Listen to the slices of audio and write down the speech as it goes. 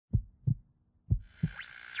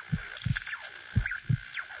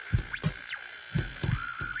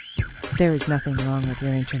There is nothing wrong with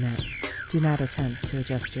your internet. Do not attempt to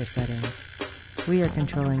adjust your settings. We are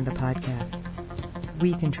controlling the podcast.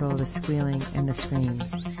 We control the squealing and the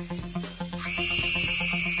screams.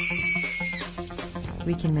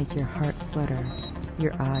 We can make your heart flutter,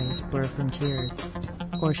 your eyes blur from tears,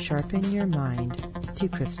 or sharpen your mind to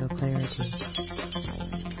crystal clarity.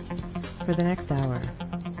 For the next hour,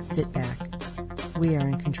 sit back. We are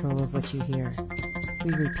in control of what you hear.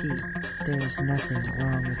 We repeat, there is nothing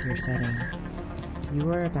wrong with your settings.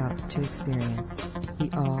 You are about to experience the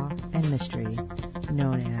awe and mystery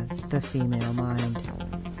known as the female mind.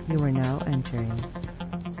 You are now entering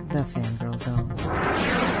the Fangirl Zone.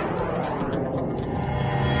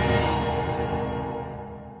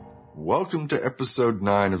 Welcome to episode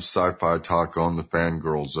 9 of Sci-Fi Talk on the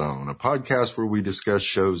Fangirl Zone, a podcast where we discuss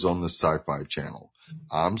shows on the Sci-Fi Channel.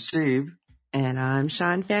 I'm Steve. And I'm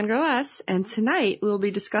Sean Fangirl S. And tonight we'll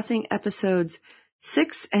be discussing episodes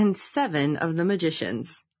 6 and 7 of The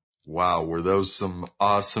Magicians. Wow, were those some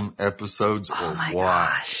awesome episodes or oh my what?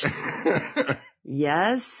 Gosh.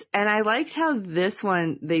 Yes. And I liked how this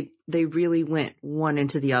one, they really went one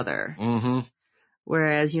into the other. Mm-hmm.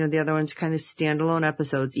 Whereas, the other one's kind of standalone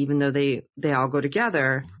episodes, even though they all go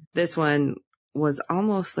together. This one was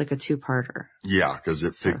almost like a two-parter. Yeah, because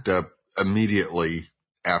it picked up immediately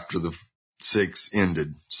after the 6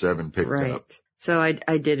 ended. 7 picked up. So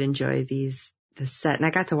I did enjoy the set, and I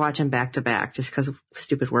got to watch them back to back just because of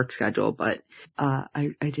stupid work schedule, but I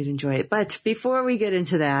did enjoy it. But before we get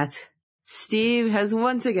into that, Steve has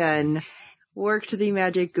once again worked the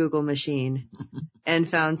magic Google machine and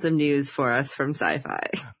found some news for us from Sci-Fi.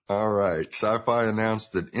 All right. Sci-Fi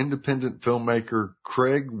announced that independent filmmaker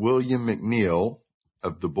Craig William McNeil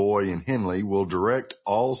of The Boy and Henley will direct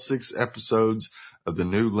all 6 episodes of the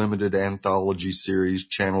new limited anthology series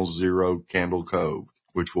Channel Zero Candle Cove,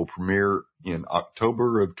 which will premiere in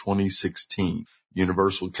October of 2016.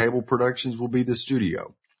 Universal Cable Productions will be the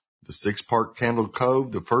studio. The 6-part Candle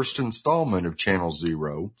Cove, the first installment of Channel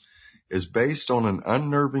Zero, is based on an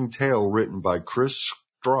unnerving tale written by Chris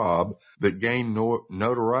Straub that gained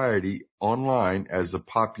notoriety online as a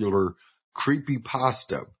popular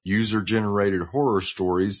creepypasta, user-generated horror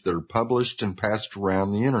stories that are published and passed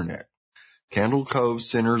around the internet. Candle Cove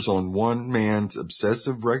centers on one man's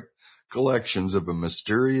obsessive recollections of a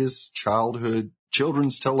mysterious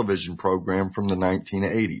children's television program from the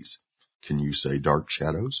 1980s. Can you say Dark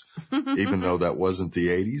Shadows? Even though that wasn't the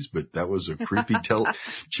 80s, but that was a creepy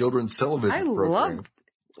children's television program.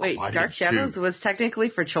 Wait, Dark Shadows was technically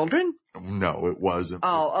for children? No, it wasn't.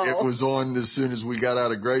 Oh. It was on as soon as we got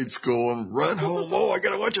out of grade school and run home. Oh, I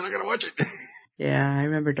gotta watch it. Yeah, I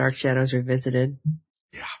remember Dark Shadows Revisited.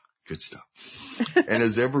 Yeah, good stuff. And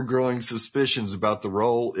his ever-growing suspicions about the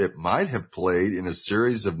role it might have played in a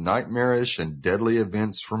series of nightmarish and deadly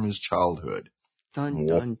events from his childhood. Dun,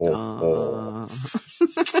 dun, dun.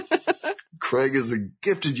 Craig is a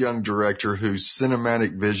gifted young director whose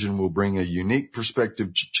cinematic vision will bring a unique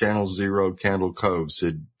perspective to Channel Zero Candle Cove,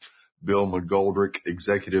 said Bill McGoldrick,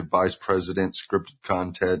 Executive Vice President, Scripted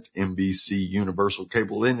Content, NBC Universal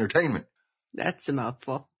Cable Entertainment. That's a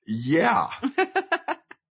mouthful. Yeah.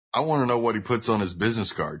 I want to know what he puts on his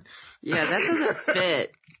business card. Yeah, that doesn't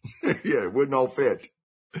fit. Yeah, it wouldn't all fit.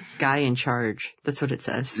 Guy in charge. That's what it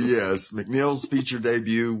says. Yes. McNeil's feature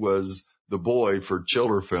debut was The Boy for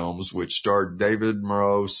Chiller Films, which starred David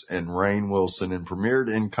Morose and Rainn Wilson and premiered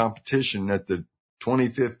in competition at the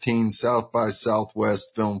 2015 South by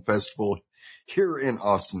Southwest Film Festival here in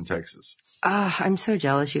Austin, Texas. I'm so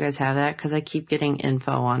jealous you guys have that because I keep getting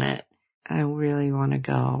info on it. I really want to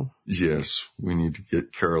go. Yes, we need to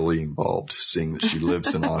get Carol Lee involved, seeing that she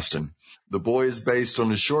lives in Austin. The Boy is based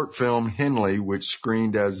on a short film, Henley, which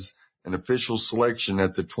screened as an official selection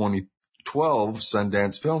at the 2012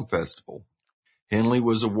 Sundance Film Festival. Henley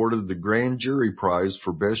was awarded the Grand Jury Prize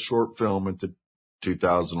for Best Short Film at the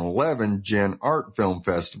 2011 Gen Art Film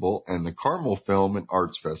Festival and the Carmel Film and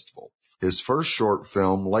Arts Festival. His first short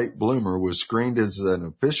film, Late Bloomer, was screened as an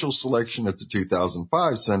official selection at the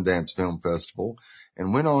 2005 Sundance Film Festival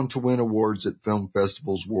and went on to win awards at film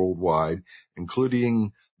festivals worldwide,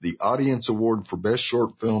 including the Audience Award for Best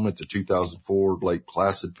Short Film at the 2004 Lake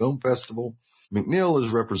Placid Film Festival. McNeil is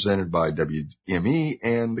represented by WME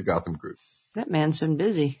and the Gotham Group. That man's been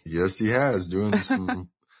busy. Yes, he has, doing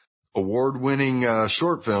some award-winning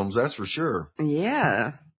short films, that's for sure.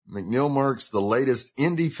 Yeah. McNeil marks the latest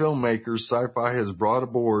indie filmmaker Sci-Fi has brought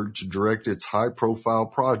aboard to direct its high-profile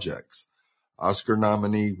projects. Oscar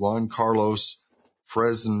nominee Juan Carlos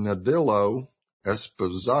Fresnadillo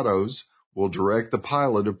Esposados will direct the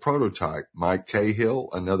pilot of Prototype. Mike Cahill,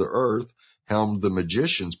 Another Earth, helmed The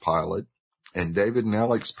Magicians pilot. And David and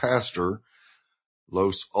Alex Pastor,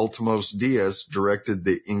 Los Ultimos Dias, directed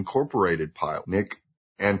the Incorporated pilot. Nick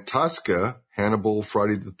Antosca, Hannibal,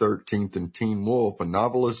 Friday the 13th, and Teen Wolf, a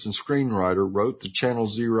novelist and screenwriter, wrote the Channel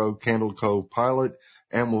Zero Candle Cove pilot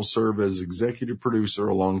and will serve as executive producer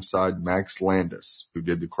alongside Max Landis, who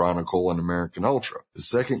did The Chronicle and American Ultra. The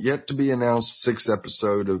second yet-to-be-announced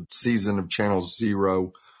 6-episode season of Channel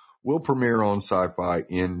Zero will premiere on Sci-Fi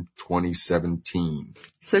in 2017.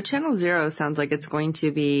 So Channel Zero sounds like it's going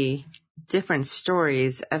to be different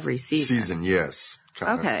stories every season. Yes.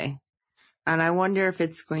 Okay. And I wonder if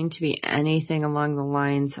it's going to be anything along the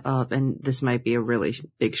lines of, and this might be a really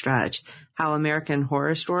big stretch, how American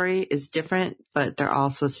Horror Story is different, but they're all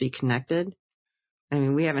supposed to be connected. I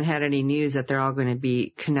mean, we haven't had any news that they're all going to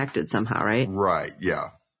be connected somehow, right? Right, yeah.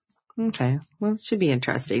 Okay. Well, it should be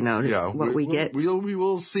interesting, though, we get. We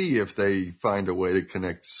will see if they find a way to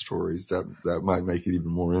connect stories. That might make it even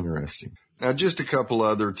more interesting. Now, just a couple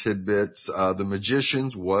other tidbits. The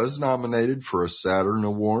Magicians was nominated for a Saturn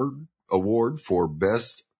Award for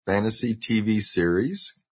Best Fantasy TV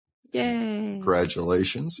Series. Yay.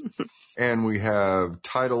 Congratulations. And we have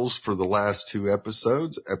titles for the last 2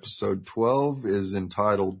 episodes. Episode 12 is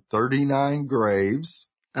entitled 39 Graves.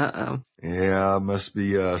 Uh-oh. Yeah, must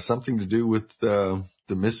be something to do with the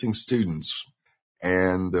missing students.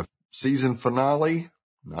 And the season finale,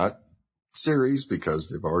 not series because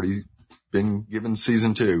they've already been given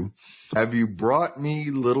season 2. Have you brought me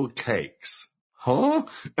little cakes? Huh?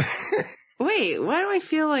 Wait, why do I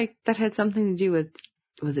feel like that had something to do with,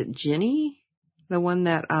 was it Ginny? The one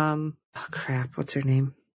that, oh crap, what's her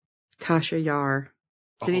name? Tasha Yar.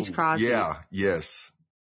 Denise Crosby. Yeah, yes.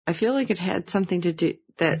 I feel like it had something to do,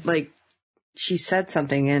 that like, she said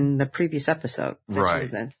something in the previous episode. Right.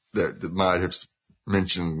 That might have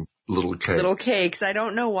mentioned little cakes. Little cakes. I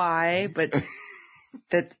don't know why, but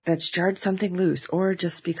that's jarred something loose, or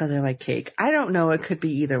just because I like cake. I don't know. It could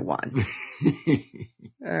be either one.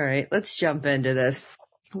 All right, let's jump into this.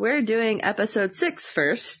 We're doing episode 6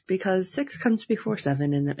 first because 6 comes before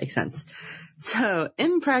 7 and that makes sense. So,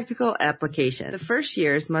 impractical application. The first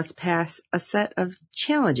years must pass a set of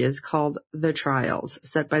challenges called the trials,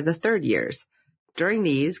 set by the third years. During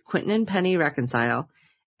these, Quentin and Penny reconcile,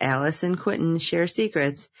 Alice and Quentin share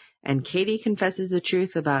secrets, and Katie confesses the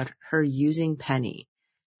truth about her using Penny.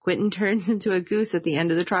 Quentin turns into a goose at the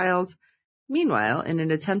end of the trials. Meanwhile, in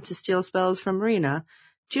an attempt to steal spells from Marina,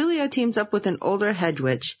 Julia teams up with an older hedge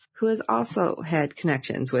witch who has also had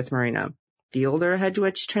connections with Marina. The older hedge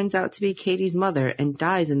witch turns out to be Katie's mother and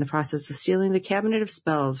dies in the process of stealing the cabinet of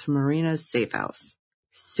spells from Marina's safe house.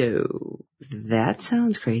 So, that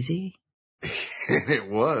sounds crazy. It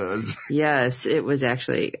was. Yes, it was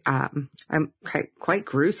actually, I'm quite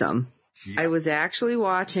gruesome. Yeah. I was actually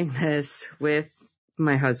watching this with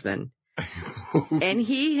my husband. And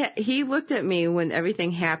he looked at me when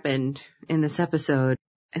everything happened in this episode,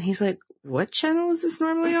 and he's like, what channel is this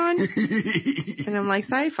normally on? And I'm like,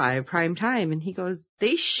 Sci-Fi, prime time. And he goes,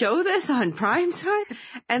 they show this on prime time?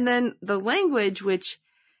 And then the language, which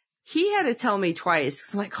he had to tell me twice,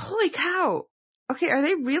 because I'm like, holy cow. Okay, are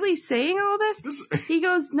they really saying all this? He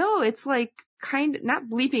goes, no, it's like not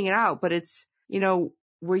bleeping it out, but it's,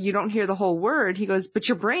 where you don't hear the whole word. He goes, but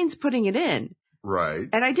your brain's putting it in. Right.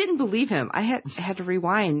 And I didn't believe him. I had to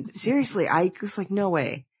rewind. Seriously, I was like, no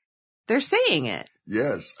way. They're saying it.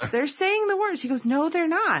 Yes. They're saying the words. He goes, no, they're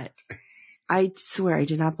not. I swear I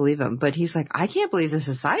did not believe him. But he's like, I can't believe this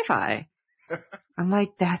is Sci-Fi. I'm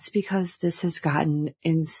like, that's because this has gotten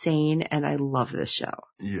insane and I love this show.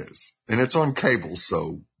 Yes. And it's on cable.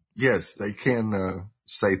 So yes, they can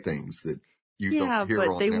say things that you don't hear on.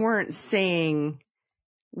 Yeah, but they weren't saying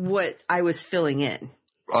what I was filling in.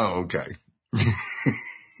 Oh, okay.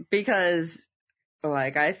 Because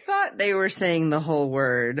I thought they were saying the whole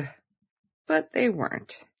word, but they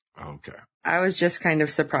weren't. Okay. I was just kind of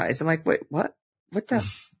surprised. I'm like, wait, what? What the?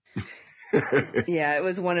 Yeah, it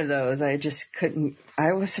was one of those. I just couldn't.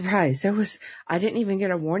 I was surprised. I didn't even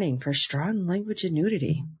get a warning for strong language and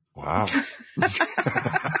nudity. Wow.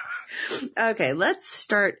 Okay, let's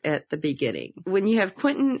start at the beginning. When you have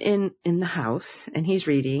Quentin in the house and he's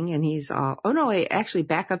reading and he's all, oh no, wait, actually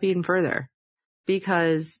back up even further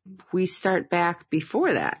because we start back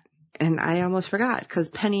before that. And I almost forgot because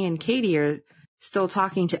Penny and Katie are still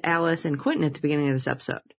talking to Alice and Quentin at the beginning of this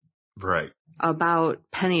episode. Right. About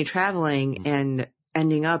Penny traveling and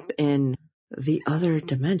ending up in the other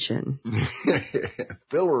dimension.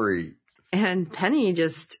 Fillory. And Penny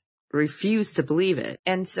just refused to believe it.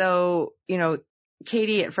 And so,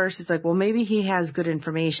 Katie at first is like, well, maybe he has good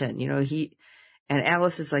information. And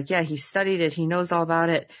Alice is like, yeah, he studied it. He knows all about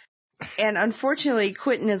it. And unfortunately,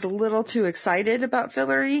 Quentin is a little too excited about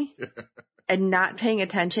Fillory and not paying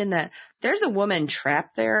attention that there's a woman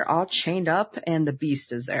trapped there, all chained up, and the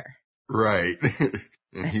beast is there. Right.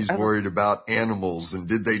 And he's worried about animals. And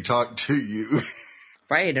did they talk to you?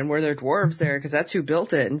 Right. And were there dwarves there? Because that's who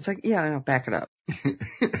built it. And it's like, yeah, no, back it up.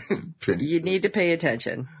 You need to pay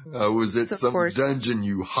attention. Was it some dungeon,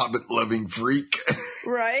 you hobbit-loving freak?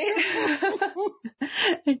 Right?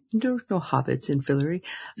 There's no hobbits in Fillory.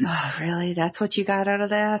 Oh, really? That's what you got out of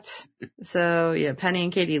that? So, yeah, Penny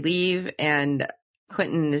and Katie leave, and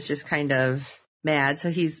Quentin is just kind of mad.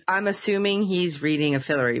 So I'm assuming he's reading a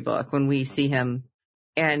Fillory book when we see him.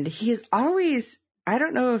 And he's always, I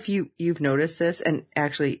don't know if you've noticed this, and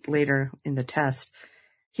actually later in the test,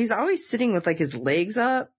 he's always sitting with like his legs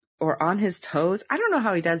up or on his toes. I don't know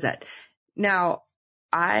how he does that. Now,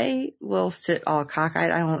 I will sit all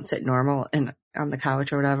cockeyed. I won't sit normal and on the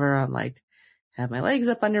couch or whatever. I'm like, have my legs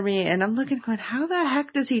up under me, and I'm looking going, how the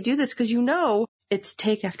heck does he do this? Because it's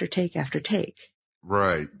take after take after take.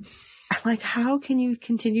 Right. I'm like, how can you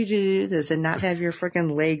continue to do this and not have your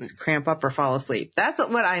freaking legs cramp up or fall asleep? That's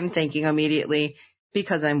what I'm thinking immediately,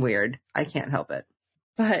 because I'm weird. I can't help it.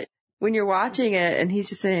 But when you're watching it and he's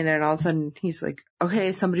just sitting there and all of a sudden he's like,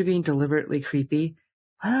 okay, somebody being deliberately creepy.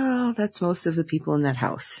 Well, that's most of the people in that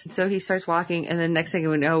house. So he starts walking, and then next thing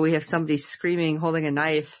we know, we have somebody screaming, holding a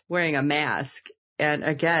knife, wearing a mask. And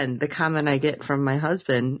again, the comment I get from my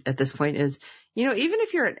husband at this point is, even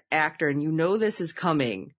if you're an actor and you know this is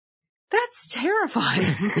coming, that's terrifying.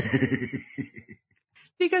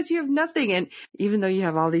 Because you have nothing. And even though you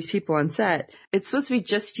have all these people on set, it's supposed to be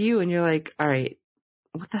just you. And you're like, all right,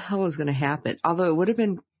 what the hell is going to happen? Although it would have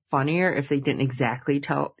been funnier if they didn't exactly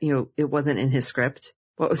tell, it wasn't in his script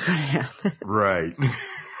what was going to happen. Right.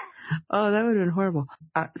 Oh, that would have been horrible.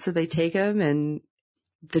 So they take him and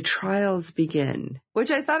the trials begin,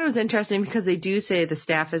 which I thought was interesting because they do say the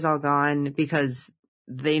staff is all gone because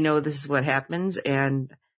they know this is what happens,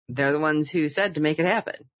 and they're the ones who said to make it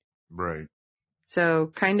happen. Right.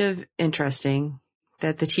 So kind of interesting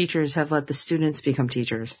that the teachers have let the students become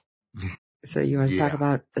teachers. So you want to talk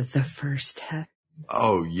about the first test?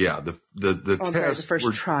 Oh, yeah. The test. The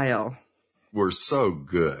first trial. Were so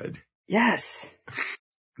good. Yes.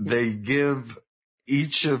 They give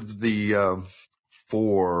each of the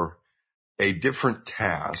 4 a different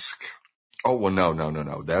task. Oh, well, no.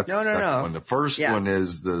 That's the second one. The first one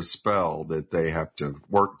is the spell that they have to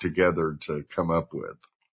work together to come up with.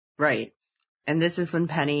 Right. And this is when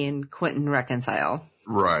Penny and Quentin reconcile.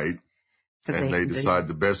 Right. And they decide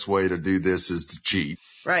the best way to do this is to cheat.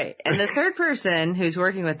 Right. And the third person who's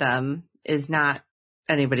working with them is not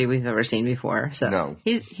anybody we've ever seen before. So no.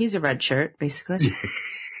 He's a red shirt, basically.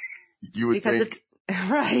 You would think.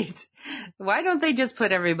 Right. Why don't they just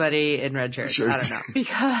put everybody in red shirts? I don't know.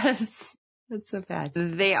 Because it's so bad.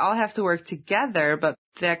 They all have to work together, but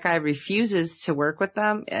that guy refuses to work with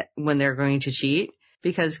them when they're going to cheat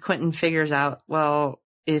because Quentin figures out, well,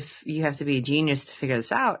 if you have to be a genius to figure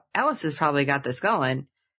this out, Alice has probably got this going.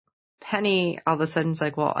 Penny all of a sudden is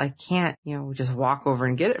like, well, I can't, just walk over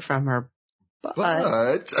and get it from her. But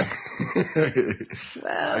well,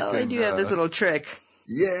 I do have this little trick.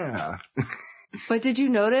 Yeah. But did you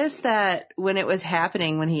notice that when it was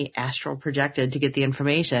happening, when he astral projected to get the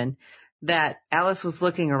information, that Alice was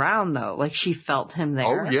looking around though, like she felt him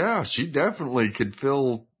there? Oh yeah, she definitely could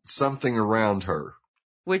feel something around her.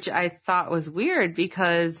 Which I thought was weird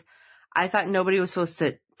because I thought nobody was supposed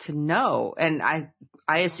to know. And I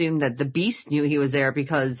assumed that the beast knew he was there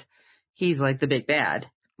because he's like the big bad.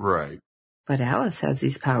 Right. But Alice has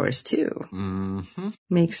these powers too. Mm-hmm.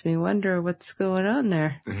 Makes me wonder what's going on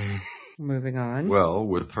there. Moving on. Well,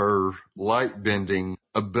 with her light bending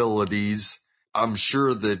abilities, I'm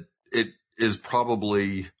sure that it is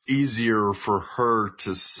probably easier for her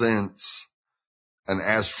to sense an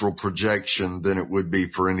astral projection than it would be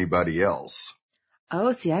for anybody else.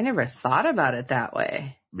 Oh, see, I never thought about it that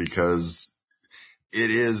way. Because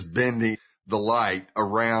it is bending the light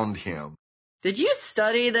around him. Did you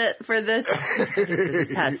study that for this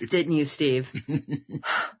test, didn't you, Steve?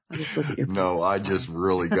 I just look at your no, I just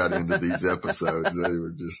really got into these episodes. They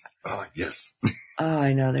were just, oh, yes. Oh,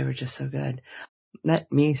 I know. They were just so good.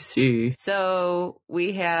 Let me see. So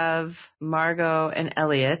we have Margot and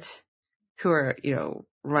Elliot who are,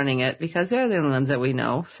 running it because they're the only ones that we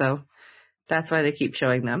know. So that's why they keep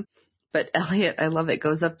showing them. But Elliot, I love it,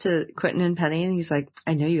 goes up to Quentin and Penny and he's like,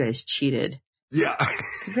 I know you guys cheated. Yeah.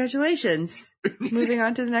 Congratulations. Moving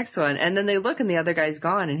on to the next one. And then they look and the other guy's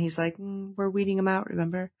gone and he's like, we're weeding him out,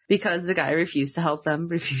 remember? Because the guy refused to help them,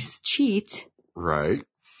 refused to cheat. Right.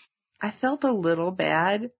 I felt a little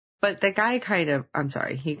bad But the guy he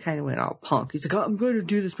kind of went all punk. He's like, oh, I'm going to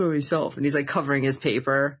do this by myself. And he's like covering his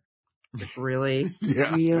paper. Like, really?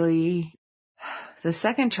 Yeah. Really? The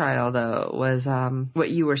second trial, though, was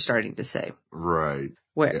what you were starting to say. Right.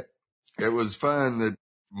 Where? It was fun that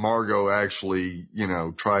Margot actually,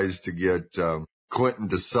 tries to get Quentin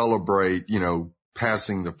to celebrate,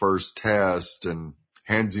 passing the first test, and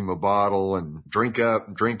hands him a bottle and drink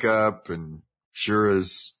up. And sure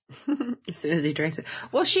as soon as he drinks it.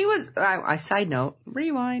 Well, she was, side note,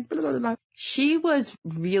 rewind. Blah, blah, blah. She was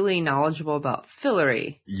really knowledgeable about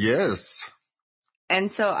Fillory. Yes.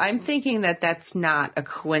 And so I'm thinking that that's not a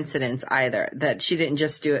coincidence either, that she didn't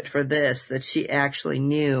just do it for this, that she actually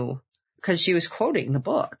knew, because she was quoting the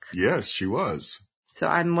book. Yes, she was. So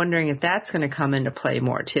I'm wondering if that's going to come into play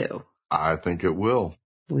more too. I think it will.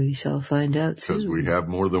 We shall find out soon. Because we have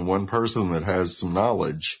more than one person that has some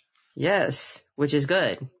knowledge. Yes, which is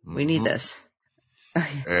good. We need this.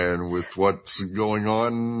 And with what's going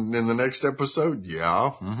on in the next episode,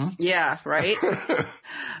 yeah. Mm-hmm. Yeah, right?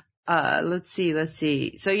 Let's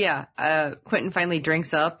see. So yeah, Quentin finally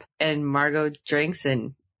drinks up, and Margot drinks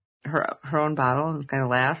and her own bottle and kind of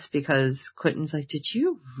laughs because Quentin's like, did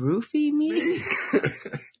you roofie me?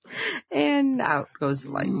 And out goes the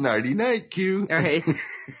light. Nighty night, Q. All right.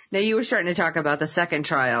 Now you were starting to talk about the second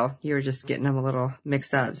trial. You were just getting them a little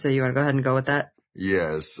mixed up. So you want to go ahead and go with that?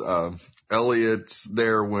 Yes. Elliot's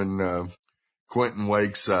there when Quentin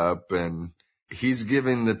wakes up, and he's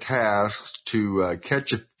given the task to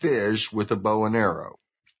catch a fish with a bow and arrow.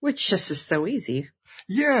 Which just is so easy.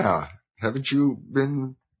 Yeah. Haven't you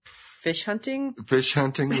been fish hunting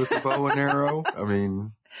with a bow and arrow? I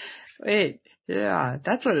mean, wait. Yeah,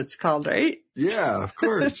 that's what it's called, right? Yeah, of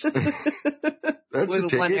course. That's with a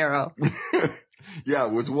ticket. One arrow. Yeah,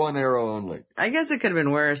 with one arrow only. I guess it could have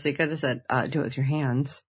been worse. They could have said, do it with your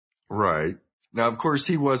hands. Right. Now, of course,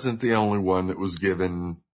 he wasn't the only one that was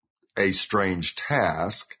given a strange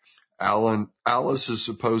task. Alice is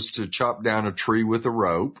supposed to chop down a tree with a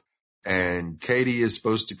rope, and Katie is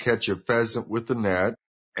supposed to catch a pheasant with a net,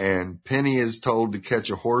 and Penny is told to catch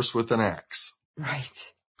a horse with an axe.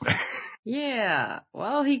 Right. Yeah.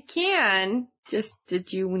 Well, he can. Just,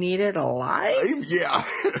 did you need it alive? Yeah.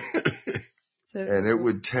 And it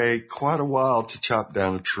would take quite a while to chop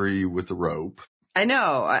down a tree with a rope. I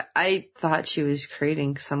know. I thought she was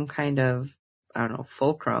creating some kind of, I don't know,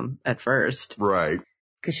 fulcrum at first. Right.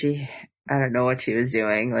 Because I don't know what she was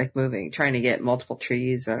doing, like trying to get multiple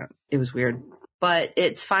trees. It was weird. But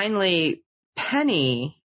it's finally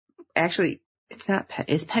Penny. Actually, it's not Penny.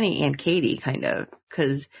 It's Penny and Katie, kind of.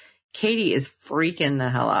 Because Katie is freaking the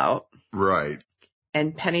hell out. Right.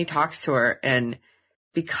 And Penny talks to her, and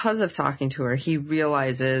because of talking to her, he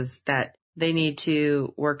realizes that they need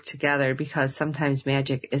to work together, because sometimes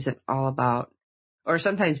magic isn't all about, or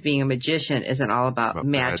sometimes being a magician isn't all about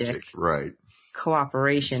magic. Right.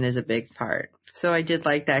 Cooperation is a big part. So I did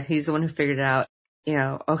like that. He's the one who figured out,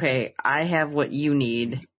 okay, I have what you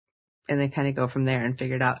need. And they kind of go from there and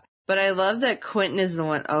figure it out. But I love that Quentin is the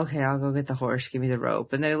one, okay, I'll go get the horse, give me the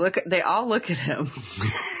rope. And they all look at him.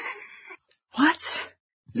 What?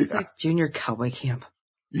 Yeah. It's like junior cowboy camp.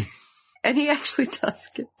 And he actually does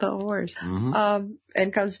get the horse. Mm-hmm.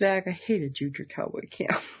 And comes back, I hated junior cowboy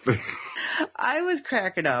camp. I was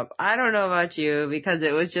cracking up. I don't know about you, because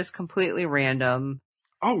it was just completely random.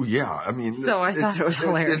 Oh, yeah. I mean, so I thought it was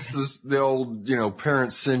hilarious. It's the old,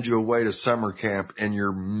 parents send you away to summer camp and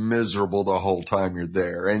you're miserable the whole time you're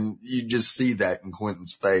there. And you just see that in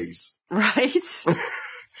Quentin's face. Right?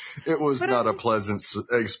 It was not a pleasant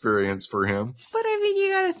experience for him. But I mean,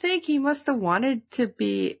 you gotta think he must have wanted to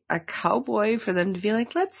be a cowboy for them to be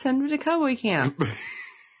like, let's send him to cowboy camp.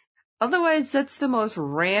 Otherwise, that's the most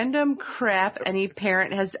random crap any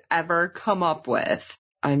parent has ever come up with.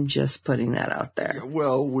 I'm just putting that out there. Yeah,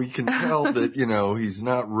 well, we can tell that, he's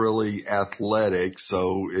not really athletic,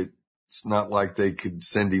 so it's not like they could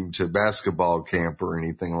send him to basketball camp or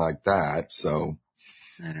anything like that, so.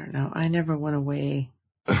 I don't know. I never went away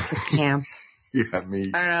to camp. Yeah,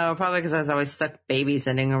 me. I don't know. Probably because I was always stuck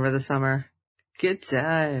babysitting over the summer. Good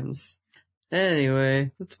times.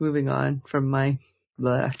 Anyway, let's moving on from my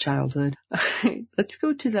childhood. All right, let's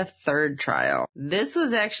go to the third trial. This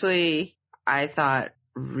was actually, I thought,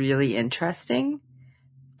 really interesting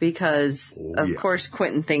because, of course,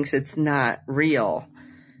 Quentin thinks it's not real.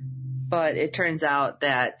 But it turns out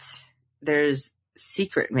that there's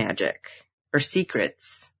secret magic, or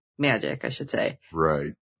secrets magic, I should say.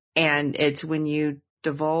 Right. And it's when you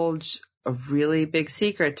divulge a really big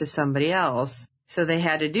secret to somebody else. So they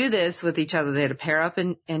had to do this with each other. They had to pair up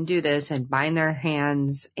and do this and bind their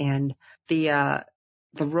hands. And the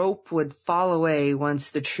the rope would fall away once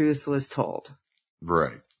the truth was told.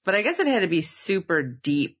 Right. But I guess it had to be super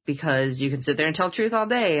deep because you can sit there and tell truth all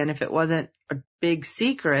day. And if it wasn't a big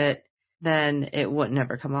secret, then it would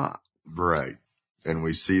never come off. Right. And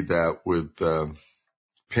we see that with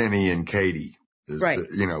Penny and Katie. Right.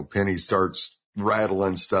 Penny starts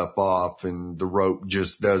rattling stuff off and the rope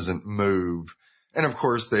just doesn't move. And of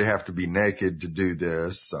course they have to be naked to do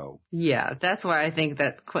this. So yeah, that's why I think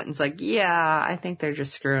that Quentin's like, yeah, I think they're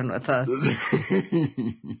just screwing with us.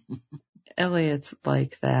 Elliot's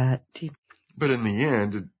like that. But in the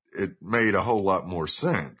end, it made a whole lot more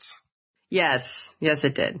sense. Yes,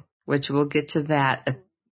 it did. Which we'll get to that at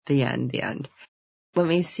the end. Let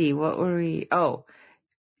me see. What were we? Oh,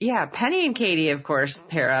 yeah. Penny and Katie, of course,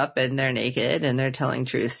 pair up and they're naked and they're telling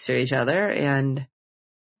truths to each other. And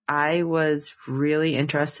I was really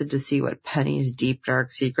interested to see what Penny's deep,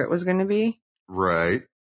 dark secret was going to be. Right.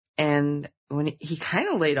 And when he kind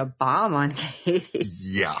of laid a bomb on Katie.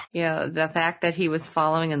 Yeah. Yeah. The fact that he was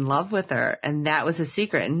falling in love with her and that was his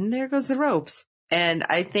secret. And there goes the ropes. And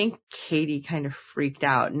I think Katie kind of freaked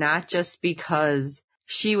out, not just because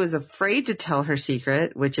she was afraid to tell her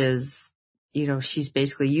secret, which is, she's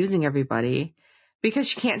basically using everybody, because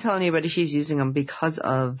she can't tell anybody she's using them because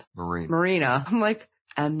of Marina. I'm like,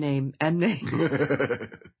 M-name.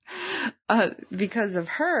 Because of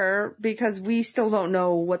her, because we still don't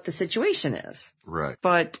know what the situation is. Right.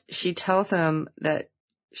 But she tells him that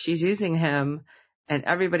she's using him and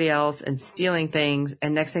everybody else and stealing things.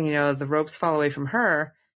 And next thing you know, the ropes fall away from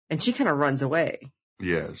her and she kind of runs away.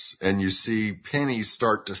 Yes. And you see Penny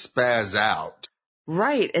start to spaz out.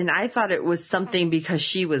 Right. And I thought it was something because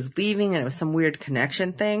she was leaving and it was some weird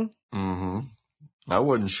connection thing. Mm-hmm. I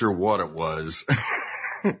wasn't sure what it was.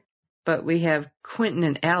 But we have Quentin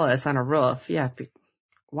and Alice on a roof. Yeah.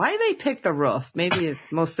 Why they pick the roof? Maybe it's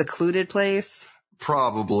the most secluded place.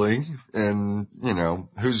 Probably. And,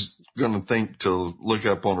 who's going to think to look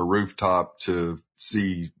up on a rooftop to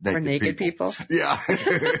see naked people? Yeah.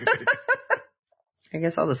 I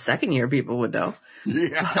guess all the second year people would know.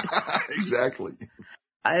 Yeah, exactly.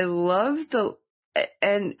 I love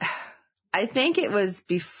and I think it was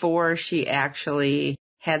before she actually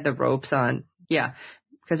had the ropes on. Yeah.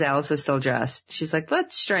 Because Alice was still dressed. She's like,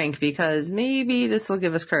 let's drink because maybe this will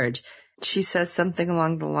give us courage. She says something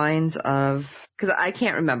along the lines of, because I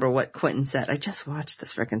can't remember what Quentin said. I just watched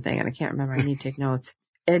this freaking thing and I can't remember. I need to take notes.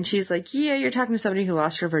 And she's like, yeah, you're talking to somebody who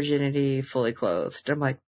lost her virginity fully clothed. I'm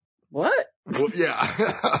like, what? Well, yeah.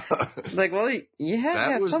 Like, well, you had to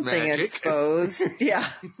have something magic. Exposed. Yeah.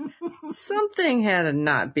 Something had to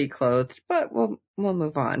not be clothed, but we'll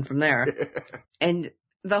move on from there. And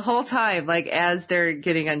the whole time, like, as they're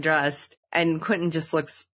getting undressed and Quentin just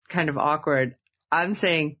looks kind of awkward, I'm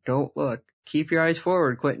saying, don't look. Keep your eyes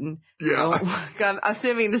forward, Quentin. Yeah. I'm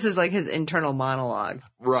assuming this is like his internal monologue.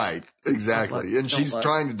 Right. Exactly. And she's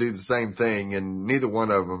trying to do the same thing and neither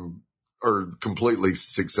one of them are completely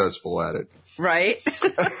successful at it. Right.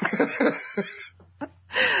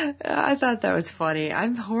 I thought that was funny.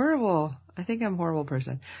 I'm horrible. I think I'm a horrible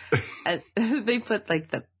person. And they put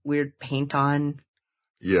like the weird paint on.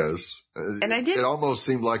 Yes. And it almost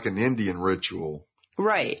seemed like an Indian ritual.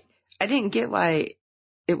 Right. I didn't get why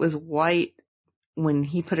it was white when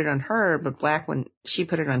he put it on her, but black when she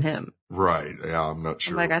put it on him. Right. Yeah, I'm not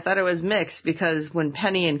sure. I thought it was mixed because when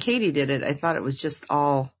Penny and Katie did it, I thought it was just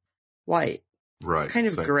all white. Right. Kind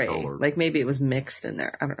of gray. Color. Like maybe it was mixed in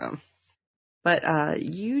there. I don't know. But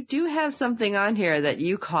you do have something on here that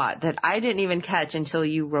you caught that I didn't even catch until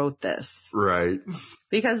you wrote this. Right.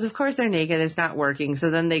 Because of course they're naked, it's not working. So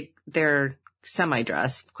then they're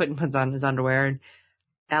semi-dressed. Quentin puts on his underwear and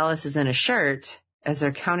Alice is in a shirt as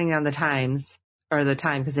they're counting down the time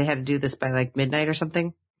because they had to do this by like midnight or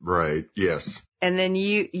something. Right. Yes. And then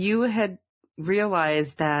you had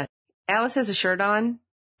realized that Alice has a shirt on,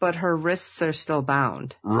 but her wrists are still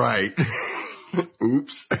bound. Right.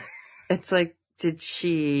 Oops. It's like, did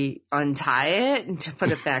she untie it and to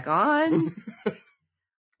put it back on?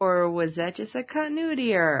 Or was that just a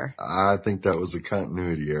continuity error? I think that was a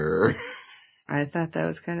continuity error. I thought that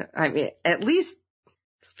was at least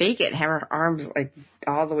fake it, have her arms like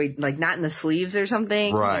all the way, like not in the sleeves or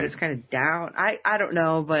something. Right. It's kind of down. I don't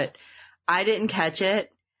know, but I didn't catch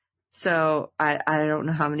it. So I don't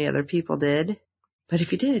know how many other people did. But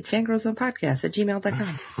if you did,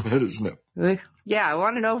 fangirlzonepodcast@gmail.com. Let us know. Yeah, I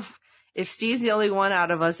want to know if Steve's the only one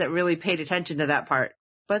out of us that really paid attention to that part.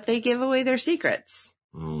 But they give away their secrets.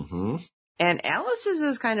 Mm-hmm. And Alice's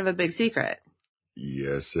is kind of a big secret.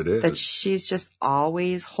 Yes, it is. That she's just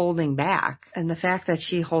always holding back. And the fact that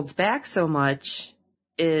she holds back so much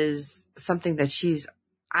is something that she's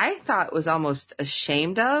I thought was almost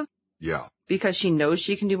ashamed of, Yeah. because she knows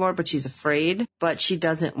she can do more, but she's afraid, but she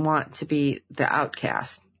doesn't want to be the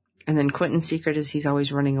outcast. And then Quentin's secret is he's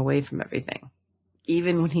always running away from everything.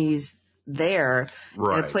 Even when he's there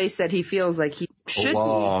in a place that he feels like he should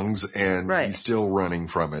belongs be. And he's still running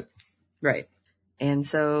from it. Right. And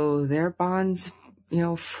so their bonds,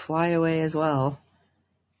 fly away as well.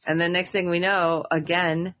 And then next thing we know,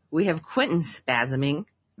 again, we have Quentin spasming.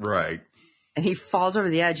 Right. And he falls over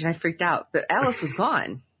the edge, and I freaked out. But Alice was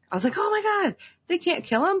gone. I was like, oh my God, they can't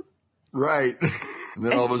kill him? Right. And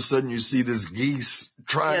then all of a sudden you see this geese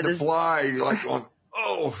trying to fly, like going,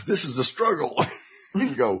 oh, this is a struggle. And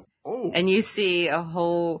you go, oh. And you see a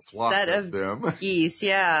whole set of them. Geese,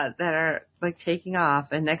 that are like taking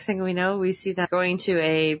off. And next thing we know, we see them going to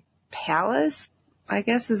a palace, I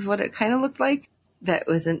guess is what it kind of looked like. That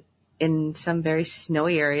was in some very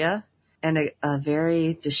snowy area. And a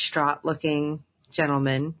very distraught looking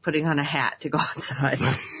gentleman putting on a hat to go outside.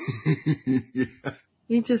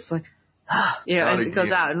 He just like, and it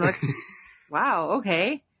goes out and I'm like, wow,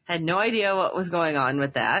 okay. Had no idea what was going on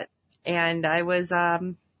with that. And I was a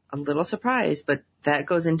little surprised, but that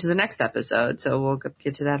goes into the next episode. So we'll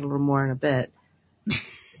get to that a little more in a bit.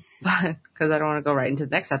 But because I don't want to go right into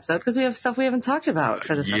the next episode because we have stuff we haven't talked about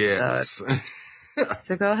for this episode.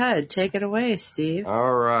 So go ahead. Take it away, Steve.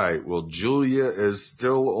 All right. Well, Julia is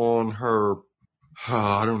still on her,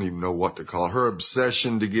 I don't even know what to call it, her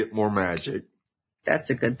obsession to get more magic. That's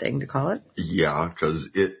a good thing to call it. Yeah, because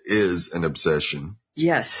it is an obsession.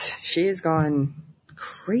 Yes. She has gone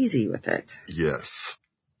crazy with it. Yes.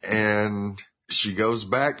 And she goes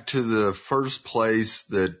back to the first place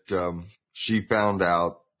that she found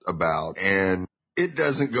out about. And it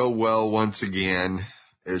doesn't go well once again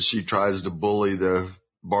as she tries to bully the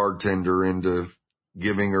bartender into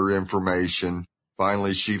giving her information.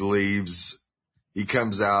 Finally, she leaves. He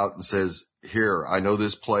comes out and says, here, I know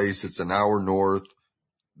this place. It's an hour north.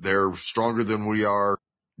 They're stronger than we are.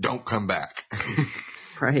 Don't come back.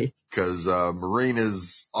 Right. Because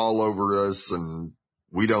Marina's all over us and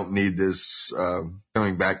we don't need this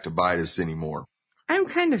coming back to bite us anymore. I'm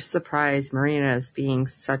kind of surprised Marina is being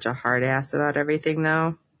such a hard ass about everything,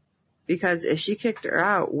 though. Because if she kicked her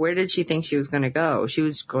out, where did she think she was going to go? She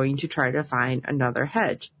was going to try to find another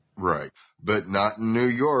hedge. Right. But not in New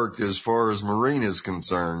York as far as Marina's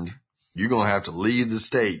concerned. You're going to have to leave the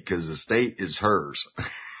state because the state is hers.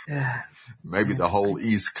 Maybe the whole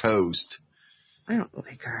East Coast. I don't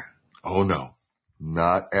like her. Oh, no.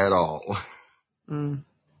 Not at all.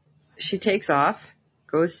 She takes off,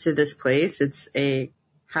 goes to this place. It's a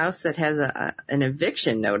house that has an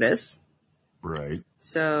eviction notice. Right.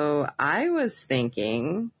 So I was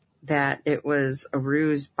thinking that it was a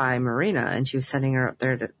ruse by Marina and she was sending her up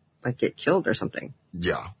there to like get killed or something.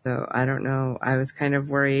 Yeah. So I don't know. I was kind of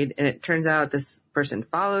worried. And it turns out this person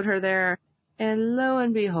followed her there. And lo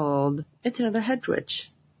and behold, it's another hedge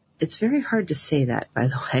witch. It's very hard to say that, by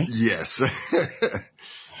the way. Yes.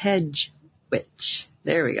 Hedge witch.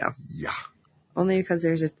 There we go. Yeah. Only because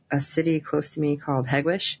there's a city close to me called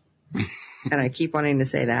Hegwish. And I keep wanting to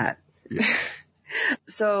say that. Yeah.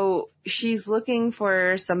 So she's looking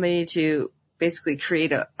for somebody to basically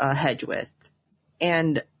create a hedge with.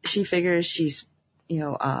 And she figures she's,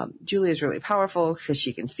 Julia's really powerful because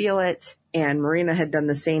she can feel it. And Marina had done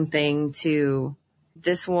the same thing to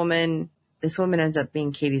this woman. This woman ends up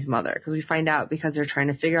being Katie's mother because we find out because they're trying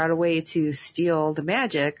to figure out a way to steal the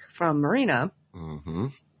magic from Marina. Mm-hmm.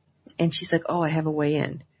 And she's like, oh, I have a way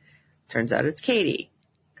in. Turns out it's Katie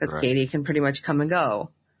because Katie can pretty much come and go.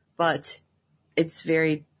 But it's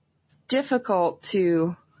very difficult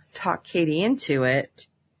to talk Katie into it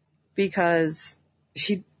because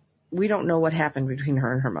we don't know what happened between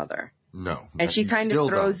her and her mother. No. And she kind of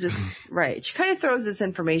throws this, right. She kind of throws this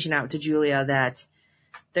information out to Julia that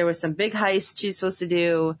there was some big heist she's supposed to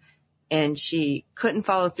do and she couldn't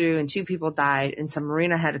follow through and 2 people died and so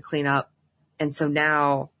Marina had to clean up. And so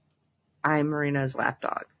now I'm Marina's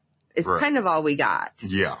lapdog. It's kind of all we got.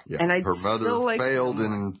 Yeah. And her mother failed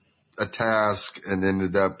in a task and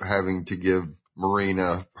ended up having to give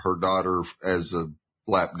Marina her daughter as a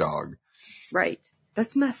lapdog. Right.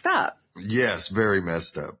 That's messed up. Yes, very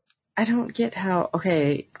messed up. I don't get how,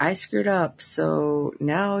 okay, I screwed up, so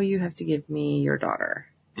now you have to give me your daughter.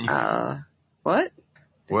 What?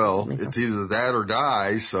 Well, it's either that or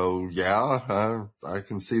die, so yeah, I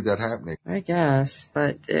can see that happening. I guess,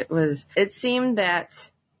 but it seemed that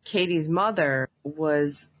Katie's mother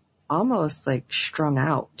was almost like strung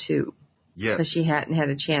out too. Yes. Because she hadn't had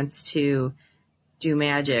a chance to do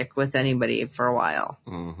magic with anybody for a while.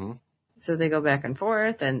 Mm-hmm. So they go back and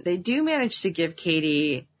forth and they do manage to give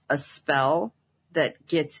Katie a spell that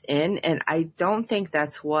gets in. And I don't think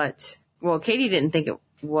that's what, well, Katie didn't think it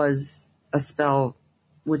was a spell,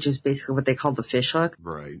 which is basically what they call the fish hook.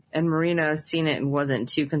 Right. And Marina seen it and wasn't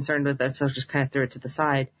too concerned with it, so just kind of threw it to the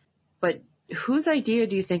side. But whose idea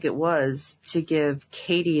do you think it was to give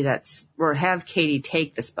Katie or have Katie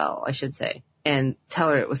take the spell, I should say, and tell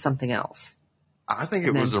her it was something else? I think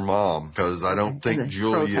it was her mom, because I don't think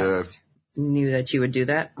Julia knew that she would do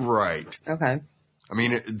that. Right. Okay. I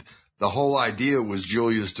mean, the whole idea was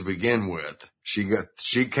Julia's to begin with.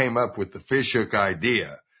 She came up with the fishhook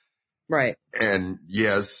idea. Right. And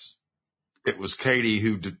yes, it was Katie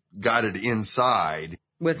who got it inside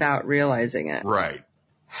without realizing it. Right.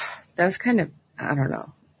 That was kind of, I don't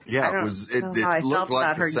know. Yeah, it looked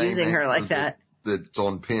like about her using her like that. That's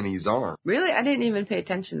on Penny's arm. Really? I didn't even pay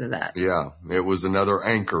attention to that. Yeah, it was another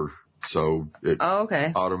anchor. So it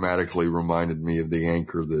okay. automatically reminded me of the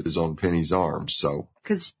anchor that is on Penny's arm. So,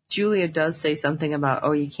 because Julia does say something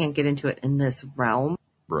about, you can't get into it in this realm.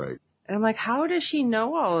 Right. And I'm like, how does she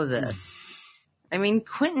know all of this? I mean,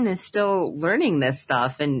 Quentin is still learning this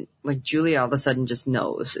stuff, and like Julia all of a sudden just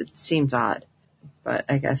knows. It seems odd, but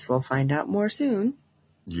I guess we'll find out more soon.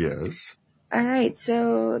 Yes. All right.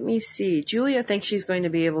 So let me see. Julia thinks she's going to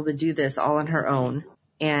be able to do this all on her own.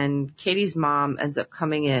 And Katie's mom ends up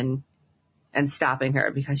coming in and stopping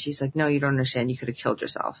her because she's like, no, you don't understand. You could have killed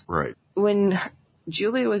yourself. Right. When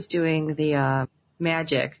Julia was doing the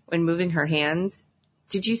magic, when moving her hands,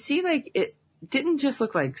 did you see like it didn't just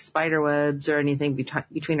look like spider webs or anything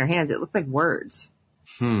between her hands. It looked like words.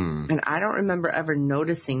 And I don't remember ever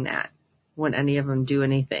noticing that when any of them do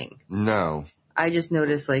anything. No. I just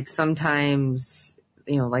noticed like sometimes,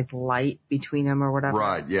 like light between them or whatever.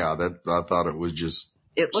 Right. Yeah. I thought it was just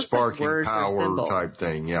sparking like power type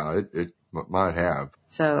thing. Yeah. It might have.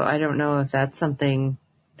 So I don't know if that's something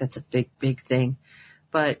that's a big, big thing,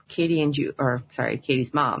 but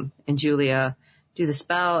Katie's mom and Julia do the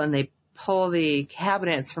spell and they pull the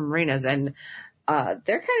cabinets from Marina's and, they're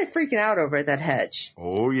kind of freaking out over that hedge.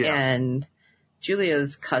 Oh yeah. And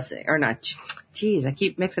Julia's cussing or not. Geez, I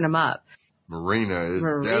keep mixing them up. Marina's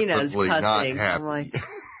definitely cussing. not happy. I'm like,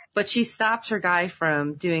 but she stops her guy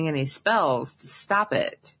from doing any spells to stop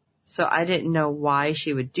it. So I didn't know why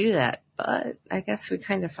she would do that, but I guess we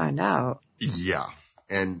kind of find out. Yeah.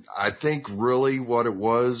 And I think really what it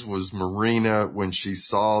was Marina, when she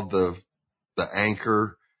saw the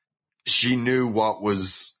anchor, she knew what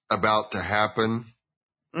was about to happen.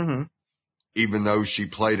 Mm-hmm. Even though she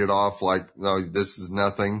played it off like, no, this is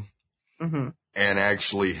nothing. Mm-hmm. And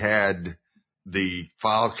actually had the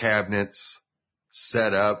file cabinets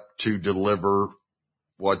set up to deliver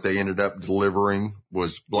what they ended up delivering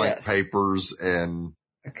was blank papers and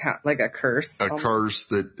like a curse. A curse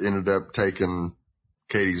that ended up taking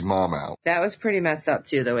Katie's mom out. That was pretty messed up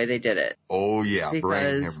too, the way they did it. Oh yeah,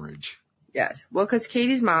 brain hemorrhage. Yes. Well, because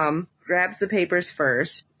Katie's mom grabs the papers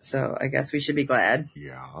first. So I guess we should be glad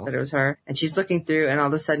that it was her. And she's looking through and all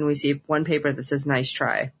of a sudden we see one paper that says nice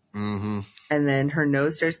try. Mm-hmm. And then her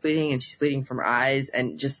nose starts bleeding and she's bleeding from her eyes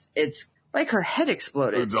and just, it's like her head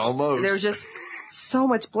exploded. It's almost. There was just so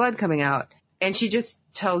much blood coming out. And she just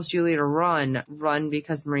tells Julia to run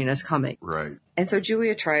because Marina's coming. Right. And so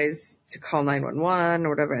Julia tries to call 911 or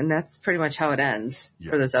whatever. And that's pretty much how it ends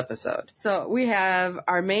for this episode. So we have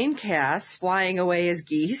our main cast flying away as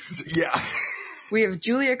geese. Yeah. We have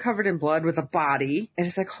Julia covered in blood with a body. And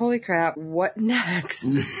it's like, holy crap, what next?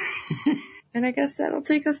 And I guess that'll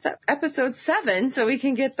take us to episode 7 so we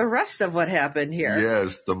can get the rest of what happened here.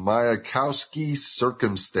 Yes, the Mayakovsky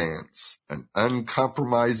circumstance. An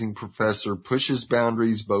uncompromising professor pushes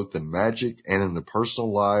boundaries both in magic and in the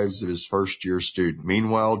personal lives of his first-year student.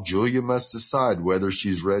 Meanwhile, Julia must decide whether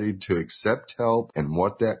she's ready to accept help and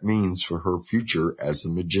what that means for her future as a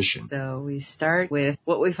magician. So we start with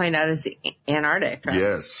what we find out is the Antarctic. Right?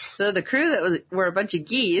 Yes. So the crew that were a bunch of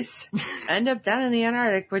geese end up down in the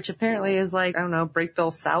Antarctic, which apparently is like, I don't know,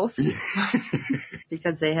 Breakville South,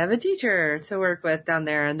 because they have a teacher to work with down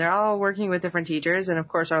there and they're all working with different teachers. And of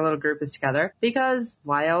course our little group is together because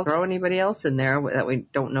why else throw anybody else in there that we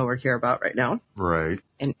don't know or hear about right now? Right.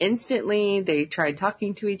 And instantly they tried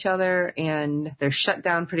talking to each other and they're shut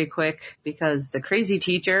down pretty quick because the crazy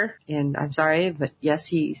teacher, and I'm sorry, but yes,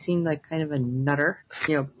 he seemed like kind of a nutter,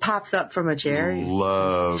 pops up from a chair.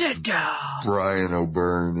 Love Sit down. Brian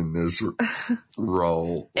O'Byrne in this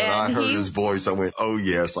role. When I heard his voice, I went, oh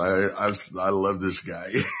yes, I love this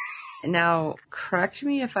guy. Now, correct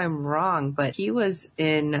me if I'm wrong, but he was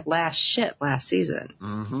in Last Ship last season.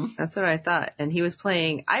 Mm-hmm. That's what I thought. And he was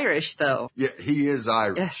playing Irish, though. Yeah, he is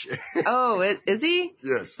Irish. Yes. Oh, is he?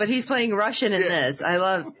 Yes. But he's playing Russian in this. I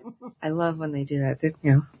love when they do that. They,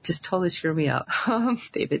 just totally screw me up.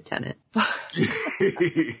 David Tennant.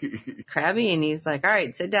 Krabby, and he's like, all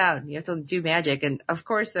right, sit down. You have to do magic. And of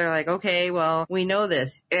course they're like, okay, well, we know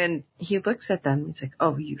this. And he looks at them. He's like,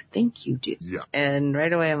 oh, you think you do? Yeah. And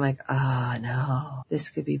right away I'm like, oh no, this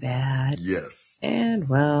could be bad. Yes. And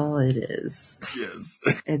well, it is. Yes.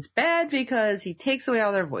 It's bad because he takes away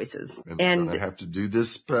all their voices. And I have to do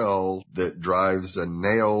this spell that drives a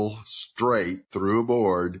nail straight through a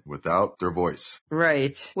board without their voice.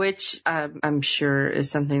 Right. Which I'm sure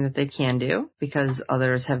is something that they can do because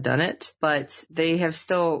others have done it. But they have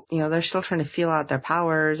still, they're still trying to feel out their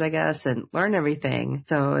powers, I guess, and learn everything.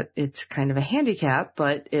 So it's kind of a handicap,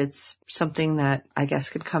 but it's something that I guess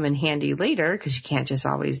could come in handy later because you can't just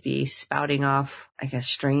always be spouting off, I guess,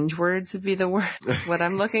 strange words would be the word, what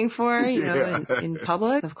I'm looking for, in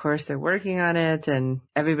public. Of course, they're working on it and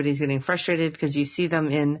everybody's getting frustrated because you see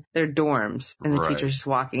them in their dorms and the teacher's just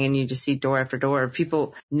walking and you just see door after door of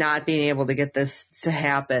people not being able to get this to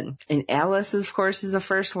happen. And Alice, of course, is the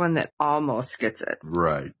first one that almost gets it.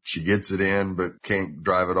 Right. She gets it in, but can't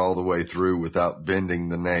drive it all the way through without bending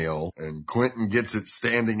the nail. And Quentin gets it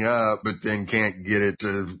standing up, but then can't get it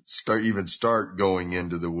to start going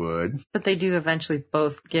into the wood. But they do eventually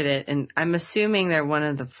both get it. And I'm assuming they're one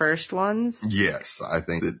of the first ones. Yes. I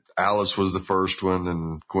think that Alice was the first one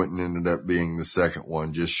and Quentin ended up being the second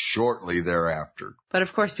one just shortly thereafter. But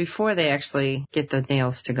of course, before they actually get the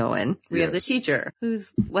nails to go in, we have the teacher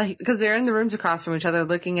who's like, because they're in the rooms across from each other,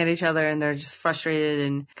 looking at each other, and they're just frustrated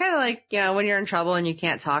and kind of like, when you're in trouble and you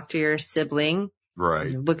can't talk to your sibling.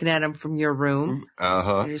 Right. You're looking at them from your room.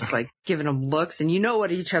 Uh-huh. You're just like giving them looks and you know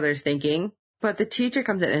what each other's thinking. But the teacher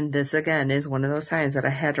comes in, and this again is one of those times that I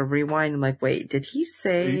had to rewind. I'm like, wait, did he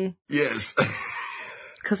say? Yes.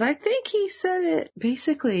 Because I think he said it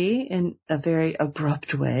basically in a very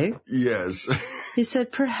abrupt way. Yes. He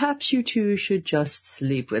said, perhaps you two should just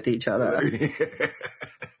sleep with each other.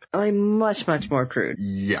 Like, much, much more crude.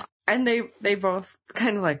 Yeah. And they both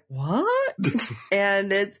kind of like, what?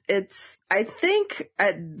 And it's, I think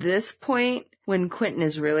at this point, when Quentin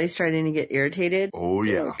is really starting to get irritated. Oh,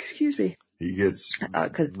 yeah. Excuse me. He gets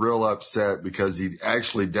real upset because he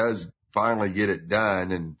actually does finally get it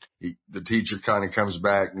done. And the teacher kind of comes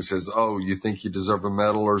back and says, oh, you think you deserve a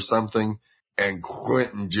medal or something? And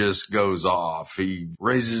Quentin just goes off. He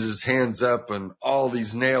raises his hands up and all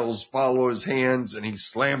these nails follow his hands and he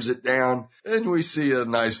slams it down. And we see a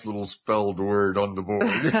nice little spelled word on the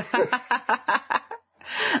board.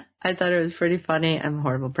 I thought it was pretty funny. I'm a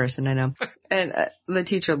horrible person, I know. And the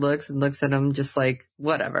teacher looks at him just like,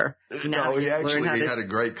 whatever. No, he had a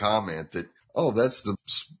great comment that, oh, that's the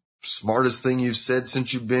smartest thing you've said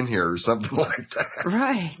since you've been here or something like that.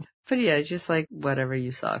 Right. But yeah, just like, whatever,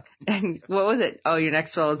 you suck. And what was it? Oh, your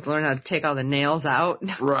next spell is learn how to take all the nails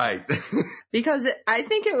out. Right. Because I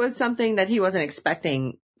think it was something that he wasn't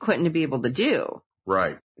expecting Quentin to be able to do.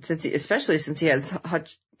 Right. Especially since he had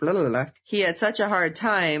such a hard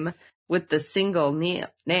time with the single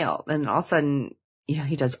nail. And all of a sudden,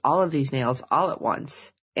 he does all of these nails all at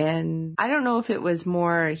once. And I don't know if it was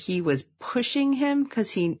more he was pushing him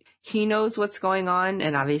because he knows what's going on.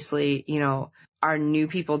 And obviously, our new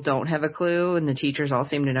people don't have a clue and the teachers all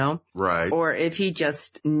seem to know. Right. Or if he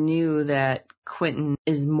just knew that Quentin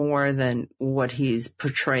is more than what he's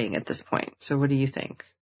portraying at this point. So what do you think?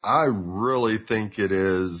 I really think it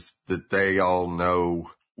is that they all know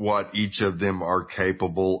what each of them are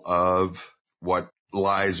capable of, what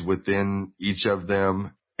lies within each of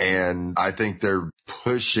them. And I think they're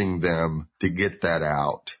pushing them to get that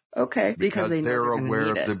out. Okay. Because they're aware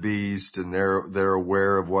of the beast and they're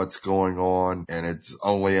aware of what's going on. And it's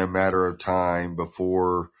only a matter of time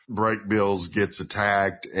before Breakbills gets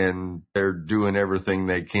attacked, and they're doing everything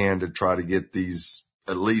they can to try to get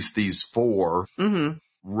at least these four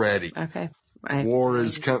ready. Okay. Right.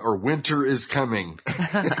 Winter is coming.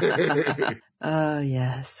 Oh,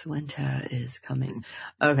 yes. Winter is coming.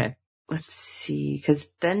 Okay. Let's see. Because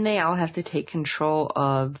then they all have to take control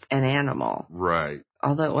of an animal. Right.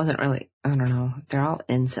 Although it wasn't really, I don't know. They're all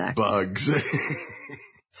insects. Bugs.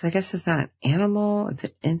 So I guess it's not an animal. It's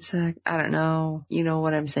an insect. I don't know. You know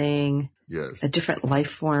what I'm saying? Yes. A different life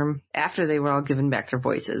form. After they were all given back their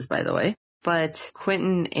voices, by the way. but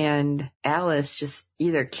Quentin and Alice just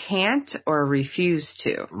either can't or refuse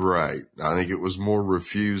to. Right. I think it was more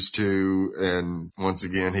refused to. And once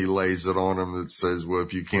again, he lays it on him that says, well,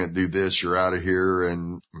 if you can't do this, you're out of here.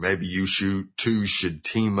 And maybe you two should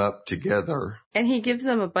team up together. And he gives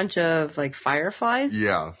them a bunch of like fireflies.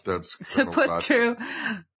 Yeah, that's to put through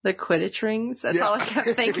the Quidditch rings. That's all I kept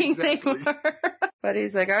thinking exactly. they were. But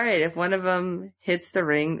he's like, all right, if one of them hits the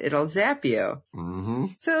ring, it'll zap you. Mm-hmm.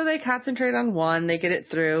 So they concentrate on one, they get it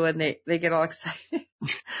through, and they get all excited.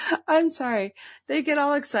 I'm sorry. They get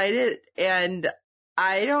all excited, and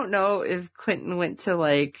I don't know if Quentin went to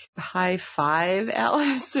like high five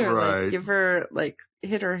Alice or like give her like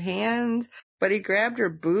hit her hand, but he grabbed her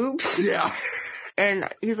boobs. Yeah. And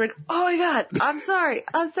he's like, oh my God, I'm sorry.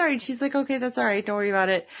 And she's like, okay, that's all right. Don't worry about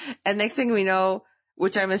it. And next thing we know,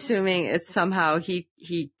 which I'm assuming it's somehow he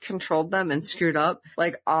controlled them and screwed up.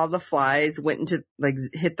 Like all the flies went into like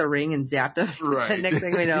hit the ring and zapped him. Right. And next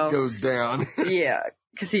thing we know, it goes down. Yeah.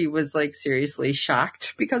 Cause he was like seriously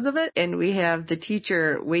shocked because of it. And we have the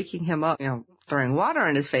teacher waking him up, throwing water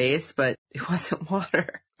on his face, but it wasn't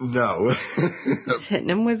water. No. It's hitting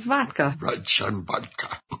him with vodka. Russian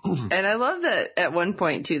vodka. And I love that at one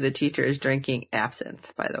point too, the teacher is drinking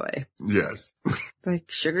absinthe, by the way. Yes. Like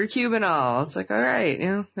sugar cube and all. It's like, all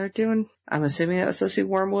right, they're doing, I'm assuming that was supposed to be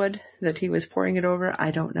wormwood that he was pouring it over. I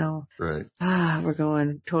don't know. Right. We're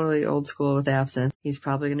going totally old school with absinthe. He's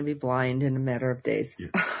probably going to be blind in a matter of days.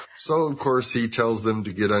 Yeah. So, of course, he tells them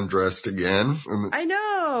to get undressed again. I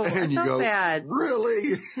know. And I felt bad.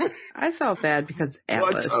 Really? I felt bad because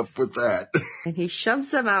Alice. What's up with that? And he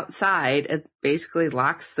shoves them outside and basically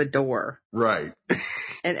locks the door. Right.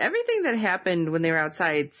 And everything that happened when they were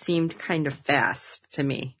outside seemed kind of fast to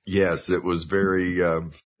me. Yes, it was very,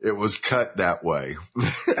 it was cut that way.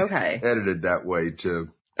 Okay. Edited that way too.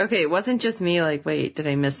 Okay, it wasn't just me like, wait, did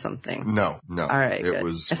I miss something? No. All right, It good.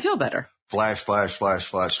 was I feel better. flash,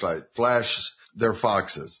 flashlight. Flash, they're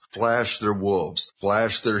foxes. Flash, they're wolves.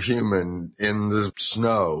 Flash, they're human in the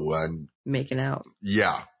snow. And Making out.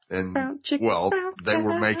 yeah. And Brown chicken, brown they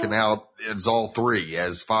were cow. making out as all three,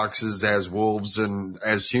 as foxes, as wolves, and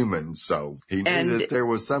as humans. So he knew that there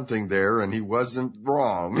was something there, and he wasn't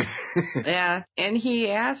wrong. Yeah. And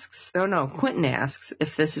Quentin asks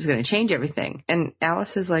if this is going to change everything. And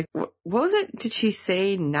Alice is like, what was it? Did she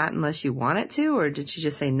say not unless you want it to, or did she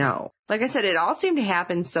just say no? Like I said, it all seemed to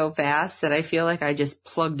happen so fast that I feel like I just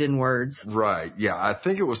plugged in words. Right. Yeah. I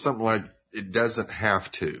think it was something like, it doesn't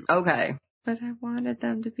have to. Okay. But I wanted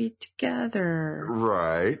them to be together.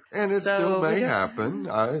 Right. And it still may happen.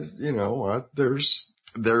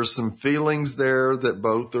 There's some feelings there that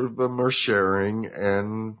both of them are sharing,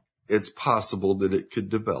 and it's possible that it could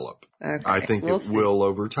develop. Okay. I think it will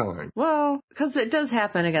over time. Well, because it does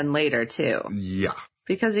happen again later too. Yeah.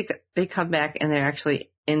 Because they come back and they're actually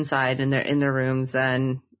inside and they're in their rooms,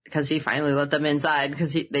 and because he finally let them inside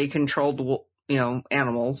because they controlled,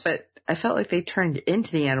 animals. But I felt like they turned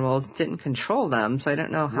into the animals, didn't control them, so I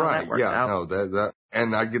don't know how that worked out. No,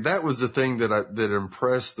 that was the thing that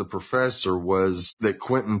impressed the professor, was that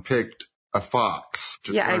Quentin picked a fox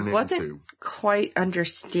to turn I wasn't into. quite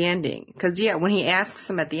understanding, because when he asks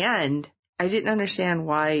him at the end, I didn't understand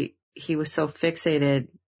why he was so fixated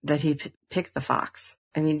that he picked the fox.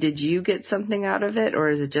 I mean, did you get something out of it, or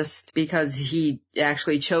is it just because he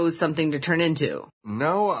actually chose something to turn into?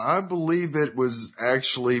 No, I believe it was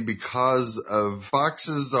actually because of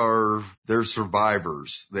foxes they're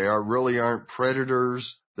survivors. They really aren't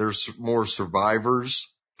predators. They're more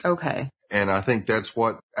survivors. Okay. And I think that's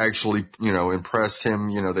what actually, impressed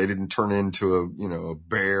him. They didn't turn into a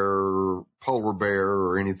bear, polar bear,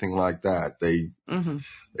 or anything like that. They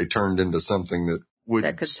turned into something that would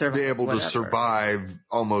be able to survive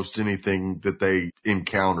almost anything that they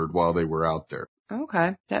encountered while they were out there.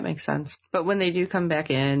 Okay, that makes sense. But when they do come back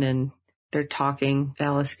in and they're talking,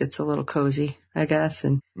 Alice gets a little cozy, I guess,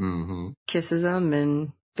 and kisses them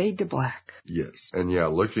and fade to black. Yes. And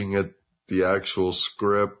looking at the actual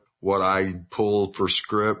script, what I pull for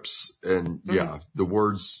scripts, and the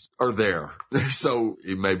words are there. So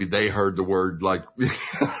maybe they heard the word like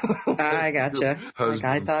I gotcha. Husband like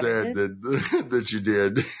I thought said that you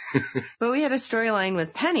did. But we had a storyline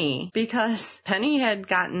with Penny, because Penny had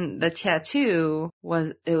gotten the tattoo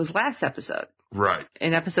it was last episode. Right.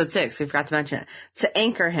 In episode 6, we forgot to mention it, to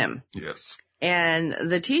anchor him. Yes. And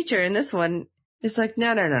the teacher in this one is like,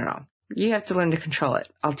 no. You have to learn to control it.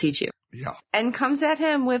 I'll teach you. Yeah. And comes at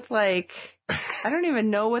him with I don't even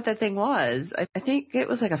know what that thing was. I think it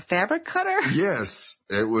was like a fabric cutter. Yes.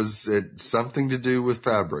 It's something to do with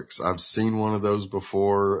fabrics. I've seen one of those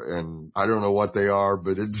before, and I don't know what they are,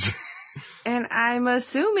 but it's. And I'm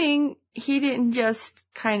assuming he didn't just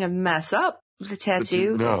kind of mess up the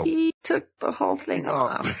tattoo. No. He took the whole thing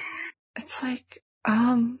off. It's like,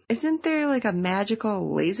 isn't there like a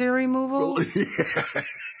magical laser removal?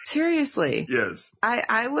 Seriously. Yes.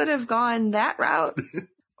 I would have gone that route,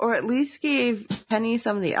 or at least gave Penny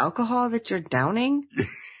some of the alcohol that you're downing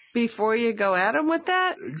before you go at him with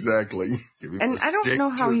that. Exactly. Give him And a I don't stick know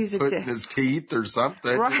how to he's put in his teeth or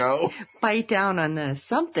something, Right. you know? Bite down on this.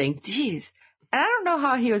 Something. Jeez. And I don't know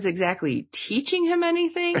how he was exactly teaching him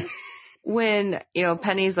anything when,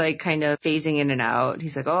 Penny's like kind of phasing in and out.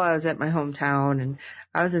 He's like, oh, I was at my hometown and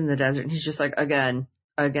I was in the desert. And he's just like, again.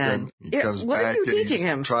 Then he comes what back are you and he's teaching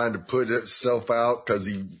him? trying to put himself out because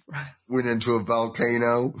he went into a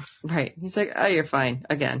volcano. Right. He's like, oh, you're fine.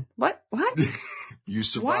 Again. What? You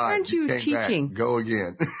survived. Why aren't you came teaching? Back. Go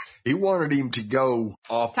again. He wanted him to go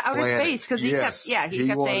off to outer planet. space because he kept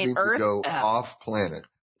wanted saying him Earth. to go off planet.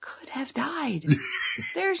 Could have died.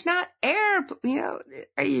 There's not air.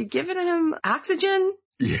 Are you giving him oxygen?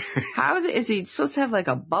 Yeah. How is it? Is he supposed to have like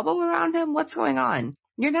a bubble around him? What's going on?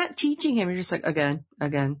 You're not teaching him. You're just like, again,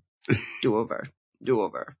 do over.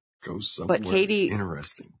 Go somewhere But Katie,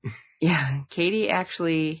 interesting. Yeah, Katie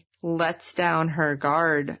actually lets down her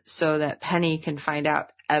guard so that Penny can find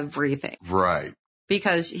out everything. Right.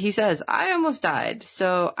 Because he says, I almost died,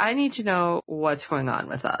 so I need to know what's going on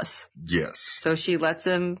with us. Yes. So she lets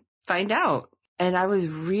him find out. And I was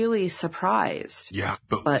really surprised. Yeah,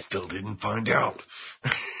 but we still didn't find out.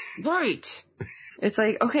 Right. It's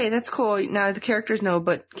like, okay, that's cool. Now the characters know,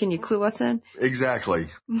 but can you clue us in? Exactly.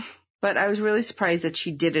 But I was really surprised that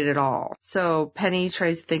she did it at all. So Penny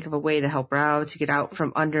tries to think of a way to help her out, to get out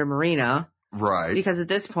from under Marina. Right. Because at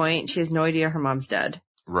this point, she has no idea her mom's dead.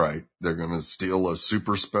 Right. They're going to steal a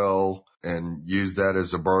super spell and use that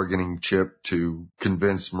as a bargaining chip to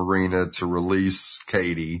convince Marina to release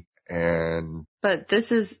Katie. But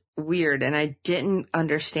this is weird, and I didn't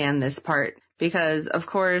understand this part. Because, of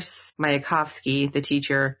course, Mayakovsky, the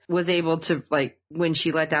teacher, was able to, like, when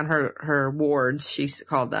she let down her wards, she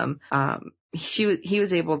called them, he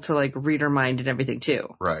was able to, like, read her mind and everything,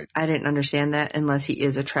 too. Right. I didn't understand that unless he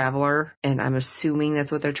is a traveler, and I'm assuming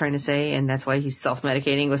that's what they're trying to say, and that's why he's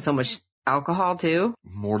self-medicating with so much alcohol, too.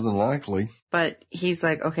 More than likely. But he's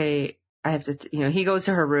like, okay, I have to, he goes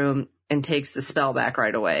to her room and takes the spell back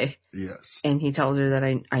right away. Yes. And he tells her that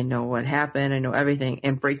I know what happened. I know everything.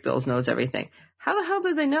 And Breakbills knows everything. How the hell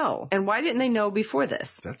did they know? And why didn't they know before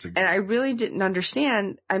this? And I really didn't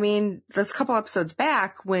understand. I mean, those couple episodes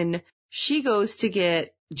back when she goes to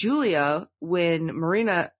get Julia, when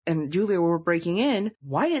Marina and Julia were breaking in,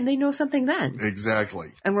 why didn't they know something then? Exactly.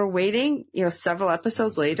 And we're waiting, several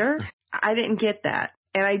episodes later. I didn't get that.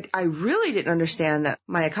 And I really didn't understand that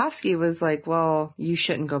Mayakovsky was like, well, you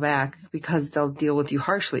shouldn't go back because they'll deal with you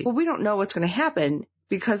harshly. Well, we don't know what's going to happen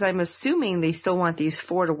because I'm assuming they still want these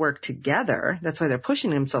four to work together. That's why they're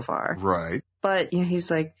pushing him so far. Right. But,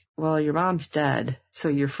 he's like, well, your mom's dead, so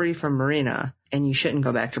you're free from Marina and you shouldn't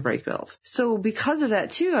go back to Breakbills. So because of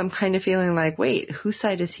that, too, I'm kind of feeling like, wait, whose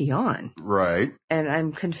side is he on? Right. And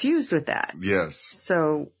I'm confused with that. Yes.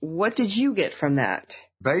 So what did you get from that?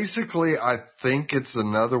 Basically, I think it's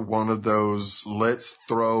another one of those, let's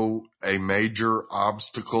throw a major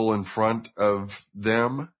obstacle in front of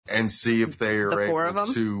them and see if they are able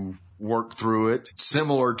to work through it.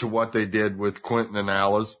 Similar to what they did with Quentin and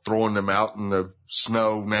Alice, throwing them out in the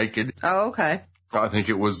snow naked. Oh, okay. I think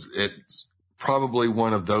it's probably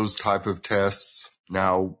one of those type of tests.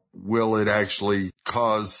 Now, will it actually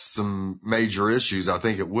cause some major issues? I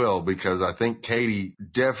think it will, because I think Katie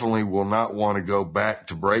definitely will not want to go back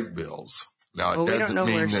to Breakbills. Now, well, we don't know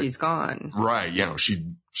where she's gone. Right.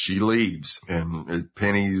 She leaves and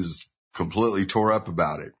Penny's completely tore up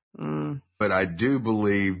about it. Mm. But I do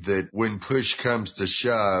believe that when push comes to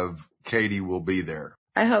shove, Katie will be there.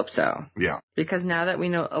 I hope so. Yeah. Because now that we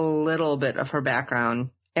know a little bit of her background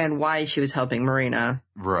and why she was helping Marina.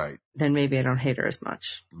 Right. Then maybe I don't hate her as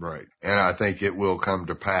much. Right. And I think it will come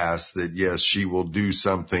to pass that, yes, she will do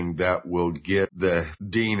something that will get the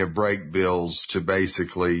Dean of Breakbills to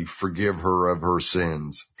basically forgive her of her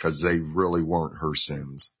sins, because they really weren't her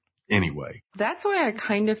sins. Anyway. That's why I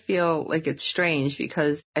kind of feel like it's strange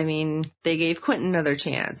because, I mean, they gave Quentin another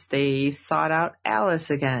chance. They sought out Alice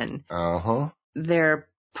again. Uh-huh. They're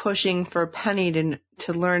pushing for Penny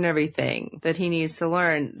to learn everything that he needs to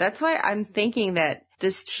learn. That's why I'm thinking that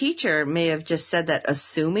this teacher may have just said that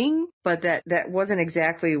assuming, but that wasn't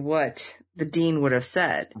exactly what the dean would have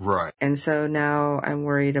said. Right. And so now I'm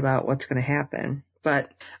worried about what's going to happen.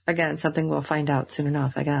 But again, something we'll find out soon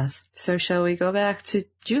enough, I guess. So shall we go back to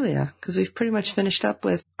Julia? Because we've pretty much finished up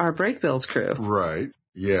with our Breakbills crew. Right.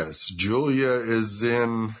 Yes, Julia is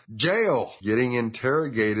in jail getting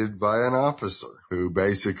interrogated by an officer who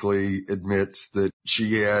basically admits that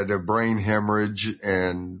she had a brain hemorrhage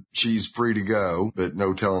and she's free to go, but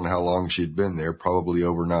no telling how long she'd been there, probably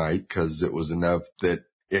overnight, because it was enough that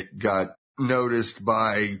it got noticed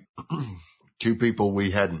by two people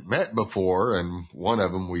we hadn't met before, and one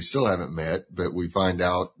of them we still haven't met, but we find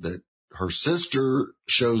out that her sister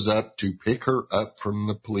shows up to pick her up from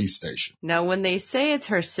the police station. Now, when they say it's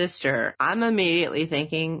her sister, I'm immediately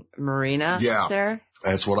thinking Marina. Yeah. There.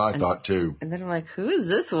 That's what I thought too. And then I'm like, who is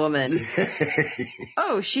this woman?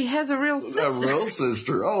 Oh, she has a real sister. A real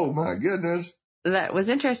sister. Oh my goodness. That was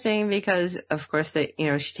interesting because, of course,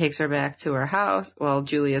 she takes her back to her house,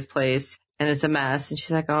 Julia's place, and it's a mess. And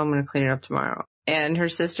she's like, oh, I'm going to clean it up tomorrow. And her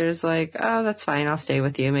sister's like, oh, that's fine. I'll stay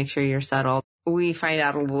with you. Make sure you're settled. We find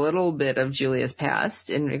out a little bit of Julia's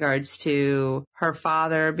past in regards to her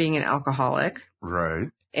father being an alcoholic. Right.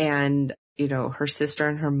 And, her sister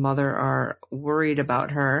and her mother are worried about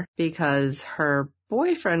her because her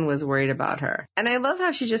boyfriend was worried about her. And I love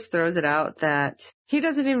how she just throws it out that he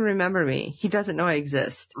doesn't even remember me. He doesn't know I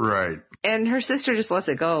exist. Right. And her sister just lets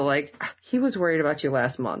it go. Like, he was worried about you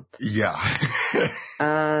last month. Yeah.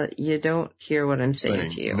 You don't hear what I'm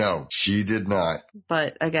saying to you. No, she did not.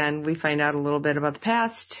 But again, we find out a little bit about the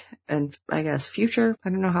past and I guess future. I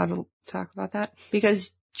don't know how to talk about that because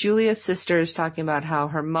Julia's sister is talking about how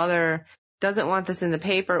her mother doesn't want this in the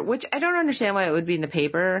paper, which I don't understand why it would be in the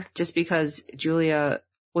paper just because Julia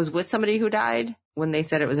was with somebody who died when they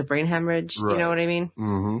said it was a brain hemorrhage. Right. You know what I mean?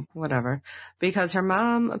 Mm-hmm. Whatever. Because her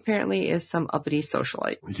mom apparently is some uppity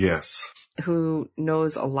socialite. Yes. Who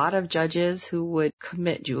knows a lot of judges who would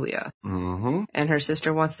commit Julia. Mm-hmm. And her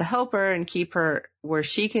sister wants to help her and keep her where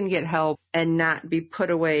she can get help and not be put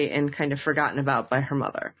away and kind of forgotten about by her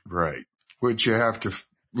mother. Right. Which you have to,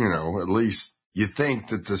 at least you think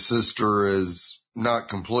that the sister is not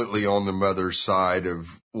completely on the mother's side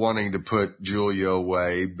of wanting to put Julia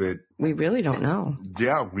away, but we really don't know.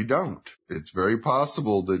 Yeah, we don't. It's very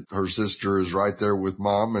possible that her sister is right there with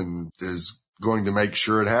mom and is going to make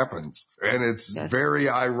sure it happens. And it's very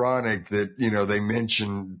ironic that, they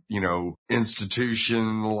mention,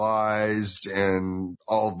 institutionalized and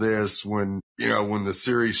all this when, when the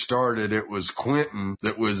series started, it was Quentin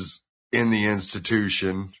that was in the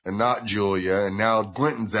institution and not Julia. And now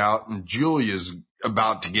Quentin's out and Julia's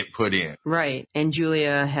about to get put in. Right. And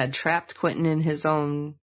Julia had trapped Quentin in his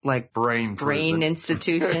own brain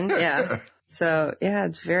institution. Yeah. So yeah,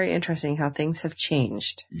 it's very interesting how things have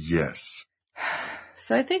changed. Yes.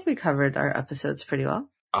 So I think we covered our episodes pretty well.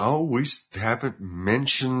 Oh, we haven't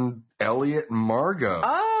mentioned Elliot and Margot.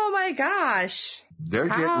 Oh my gosh. They're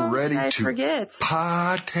getting ready to forget?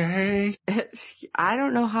 Party. I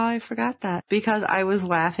don't know how I forgot that because I was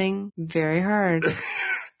laughing very hard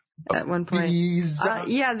at one point.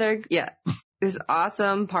 This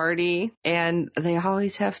awesome party and they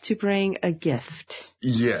always have to bring a gift.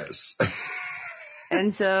 Yes.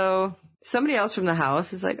 And so somebody else from the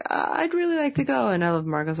house is like, I'd really like to go. And I love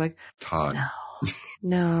Margot's like, Todd.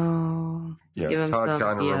 No. Yeah, Todd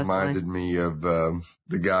kind of reminded me of the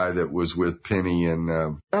guy that was with Penny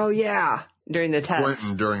and during the test.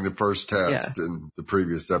 Quentin during the first test in the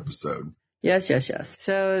previous episode. Yes.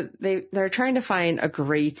 So they're trying to find a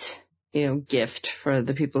great, gift for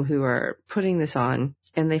the people who are putting this on.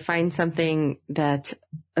 And they find something that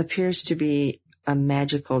appears to be a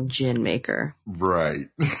magical gin maker. Right.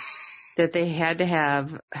 That they had to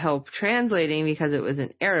have help translating because it was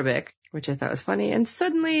in Arabic, which I thought was funny. And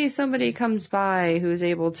suddenly somebody comes by who's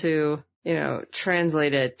able to,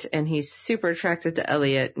 translate it. And he's super attracted to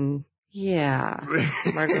Elliot. And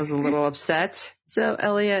Margot's a little upset. So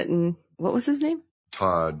Elliot and what was his name?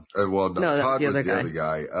 Todd. No, Todd was the other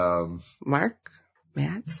guy. Mark?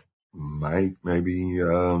 Matt? Mike, maybe. It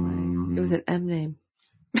was an M name.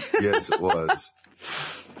 Yes, it was.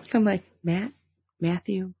 I'm like, Matt?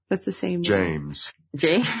 Matthew? That's the same name.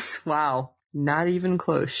 James? Wow. Not even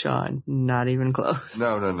close, Sean. Not even close.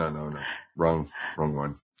 No. Wrong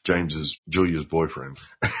one. James is Julia's boyfriend.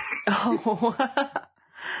 Oh.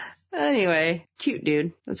 Anyway, cute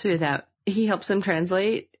dude. Let's do that. He helps them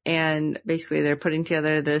translate and basically they're putting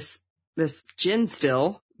together this gin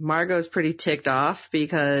still. Margot's pretty ticked off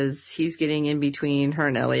because he's getting in between her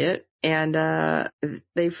and Elliot. And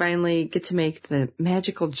they finally get to make the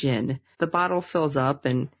magical gin. The bottle fills up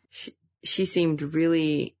and she seemed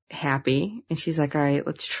really happy. And she's like, all right,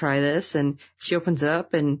 let's try this. And she opens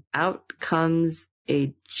up and out comes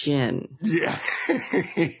a gin. Yeah.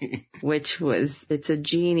 It's a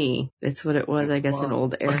genie. That's what it was, I guess, in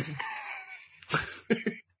old Arabic.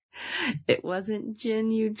 It wasn't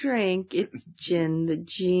gin you drink, it's Jinn the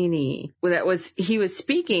genie. Well, he was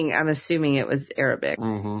speaking, I'm assuming it was Arabic.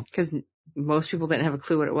 Because most people didn't have a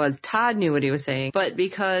clue what it was. Todd knew what he was saying. But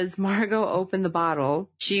because Margot opened the bottle,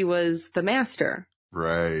 she was the master.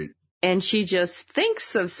 Right. And she just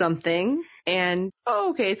thinks of something and,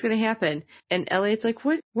 oh, okay, it's going to happen. And Elliot's like,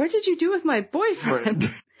 what did you do with my boyfriend?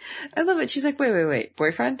 I love it. She's like, wait,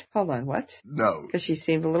 boyfriend? Hold on, what? No. Because she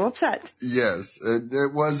seemed a little upset. Yes.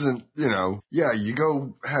 It wasn't, you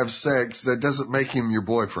go have sex. That doesn't make him your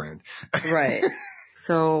boyfriend. Right.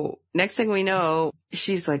 So next thing we know,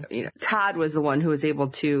 she's like, Todd was the one who was able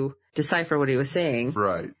to decipher what he was saying.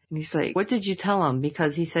 Right. And he's like, what did you tell him?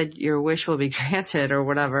 Because he said your wish will be granted or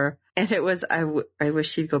whatever. And it was, I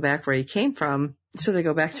wish he'd go back where he came from. So they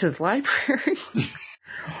go back to the library. I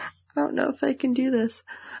don't know if I can do this.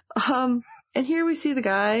 And here we see the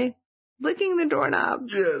guy licking the doorknob.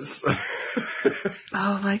 Yes.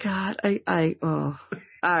 Oh my God. All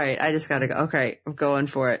right. I just gotta go. Okay. I'm going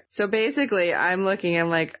for it. So basically I'm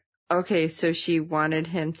like, okay, so she wanted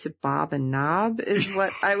him to bob a knob is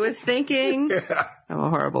what I was thinking. Yeah. I'm a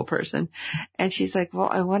horrible person. And she's like, well,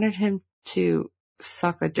 I wanted him to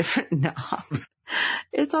suck a different knob.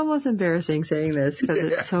 It's almost embarrassing saying this because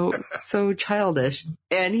it's so childish.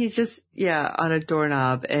 And he's just, on a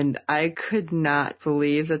doorknob. And I could not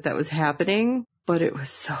believe that was happening, but it was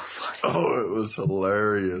so funny. Oh, it was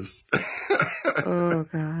hilarious. Oh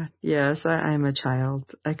God. Yes, I'm a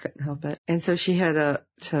child. I couldn't help it. And so she had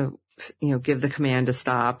to give the command to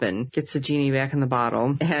stop and gets the genie back in the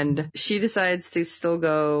bottle. And she decides to still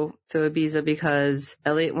go to Ibiza because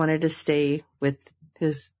Elliot wanted to stay with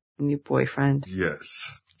his new boyfriend.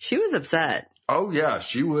 Yes. She was upset. Oh yeah,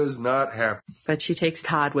 she was not happy. But she takes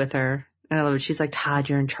Todd with her. And I love it. She's like, Todd,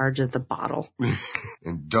 you're in charge of the bottle.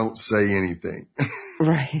 And don't say anything.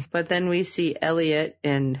 Right. But then we see Elliot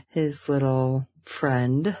and his little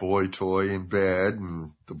friend. Boy toy in bed,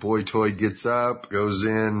 and the boy toy gets up, goes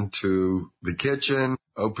into the kitchen,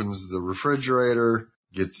 opens the refrigerator,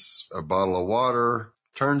 gets a bottle of water,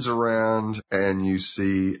 turns around, and you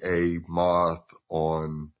see a moth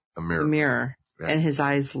on a mirror. The mirror. And his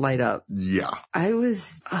eyes light up. Yeah.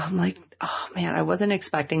 I'm like, oh man, I wasn't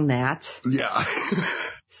expecting that. Yeah.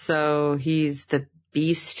 So he's the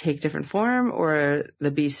beast take different form, or the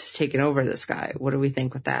beast has taken over this guy? What do we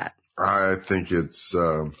think with that? I think it's,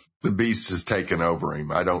 the beast has taken over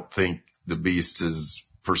him. I don't think the beast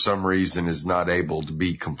for some reason is not able to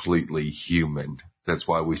be completely human. That's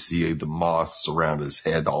why we see the moths around his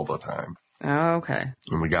head all the time. Oh, okay.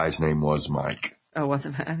 And the guy's name was Mike. Oh,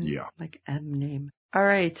 wasn't it? Yeah. Like M name. All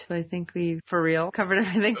right. I think we, for real, covered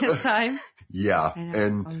everything this time. Yeah.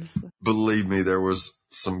 And honestly, believe me, there was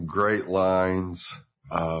some great lines.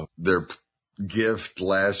 Their gift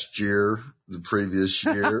last year, the previous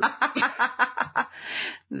year.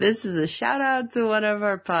 This is a shout out to one of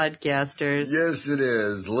our podcasters. Yes, it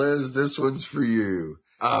is. Liz, this one's for you.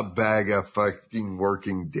 A bag of fucking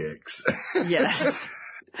working dicks. Yes.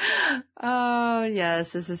 Oh,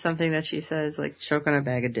 yes. This is something that she says, like, choke on a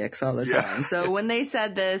bag of dicks all the time. So when they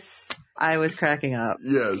said this, I was cracking up.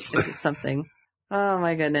 Yes. It was something. Oh,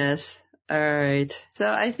 my goodness. All right. So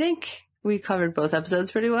I think we covered both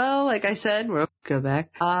episodes pretty well. Like I said, we'll go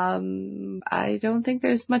back. I don't think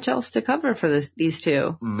there's much else to cover for these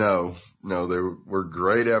two. No, they were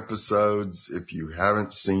great episodes. If you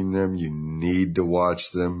haven't seen them, you need to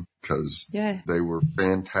watch them because they were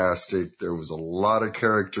fantastic. There was a lot of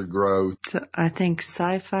character growth. So I think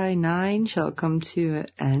Sci-Fi 9 shall come to an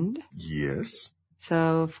end. Yes.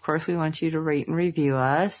 So of course we want you to rate and review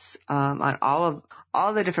us, on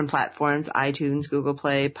all the different platforms, iTunes, Google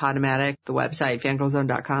Play, Podomatic, the website,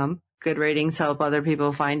 fangirlzone.com. Good ratings help other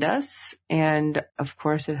people find us. And of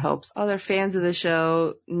course it helps other fans of the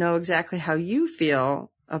show know exactly how you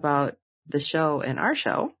feel about the show and our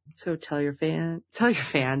show. So tell all your fans, tell all your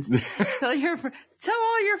fans,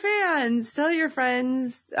 tell your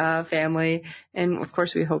friends, family. And of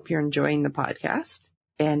course we hope you're enjoying the podcast.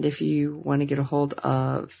 And if you want to get a hold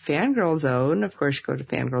of Fangirl Zone, of course, go to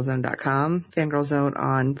fangirlzone.com, Fangirl Zone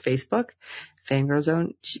on Facebook,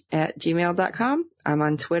 fangirlzone at gmail.com. I'm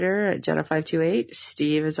on Twitter at Jetta528.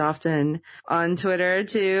 Steve is often on Twitter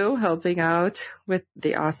too, helping out with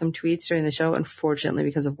the awesome tweets during the show. Unfortunately,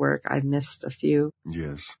 because of work, I missed a few.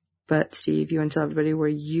 Yes. But Steve, you want to tell everybody where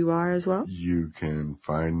you are as well? You can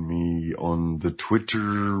find me on the Twitter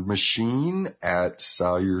machine at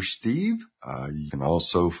Sawyer Steve. You can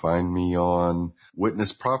also find me on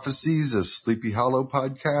Witness Prophecies, a Sleepy Hollow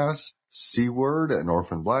podcast. C-Word, an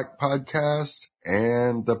Orphan Black podcast,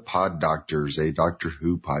 and the Pod Doctors, a Doctor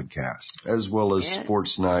Who podcast, as well as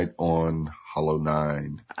Sports Night on Hollow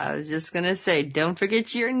 9. I was just going to say, don't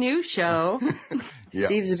forget your new show. Yeah,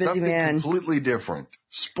 Steve's a busy something man. Completely different.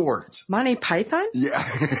 Sports. Monty Python? Yeah.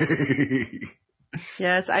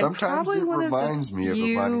 Yes, I'm Sometimes probably it one reminds of me the of a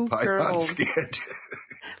few Monty Python girls, skit.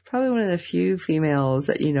 probably one of the few females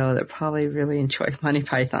that you know that probably really enjoy Monty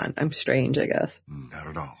Python. I'm strange, I guess. Not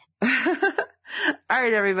at all. All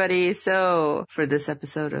right, everybody. So for this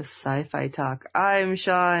episode of Sci-Fi Talk, I'm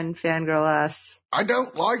Sean, Fangirl S. I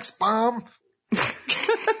don't like Spam.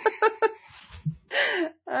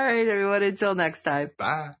 All right, everyone. Until next time.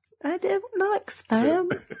 Bye. I don't like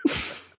spam.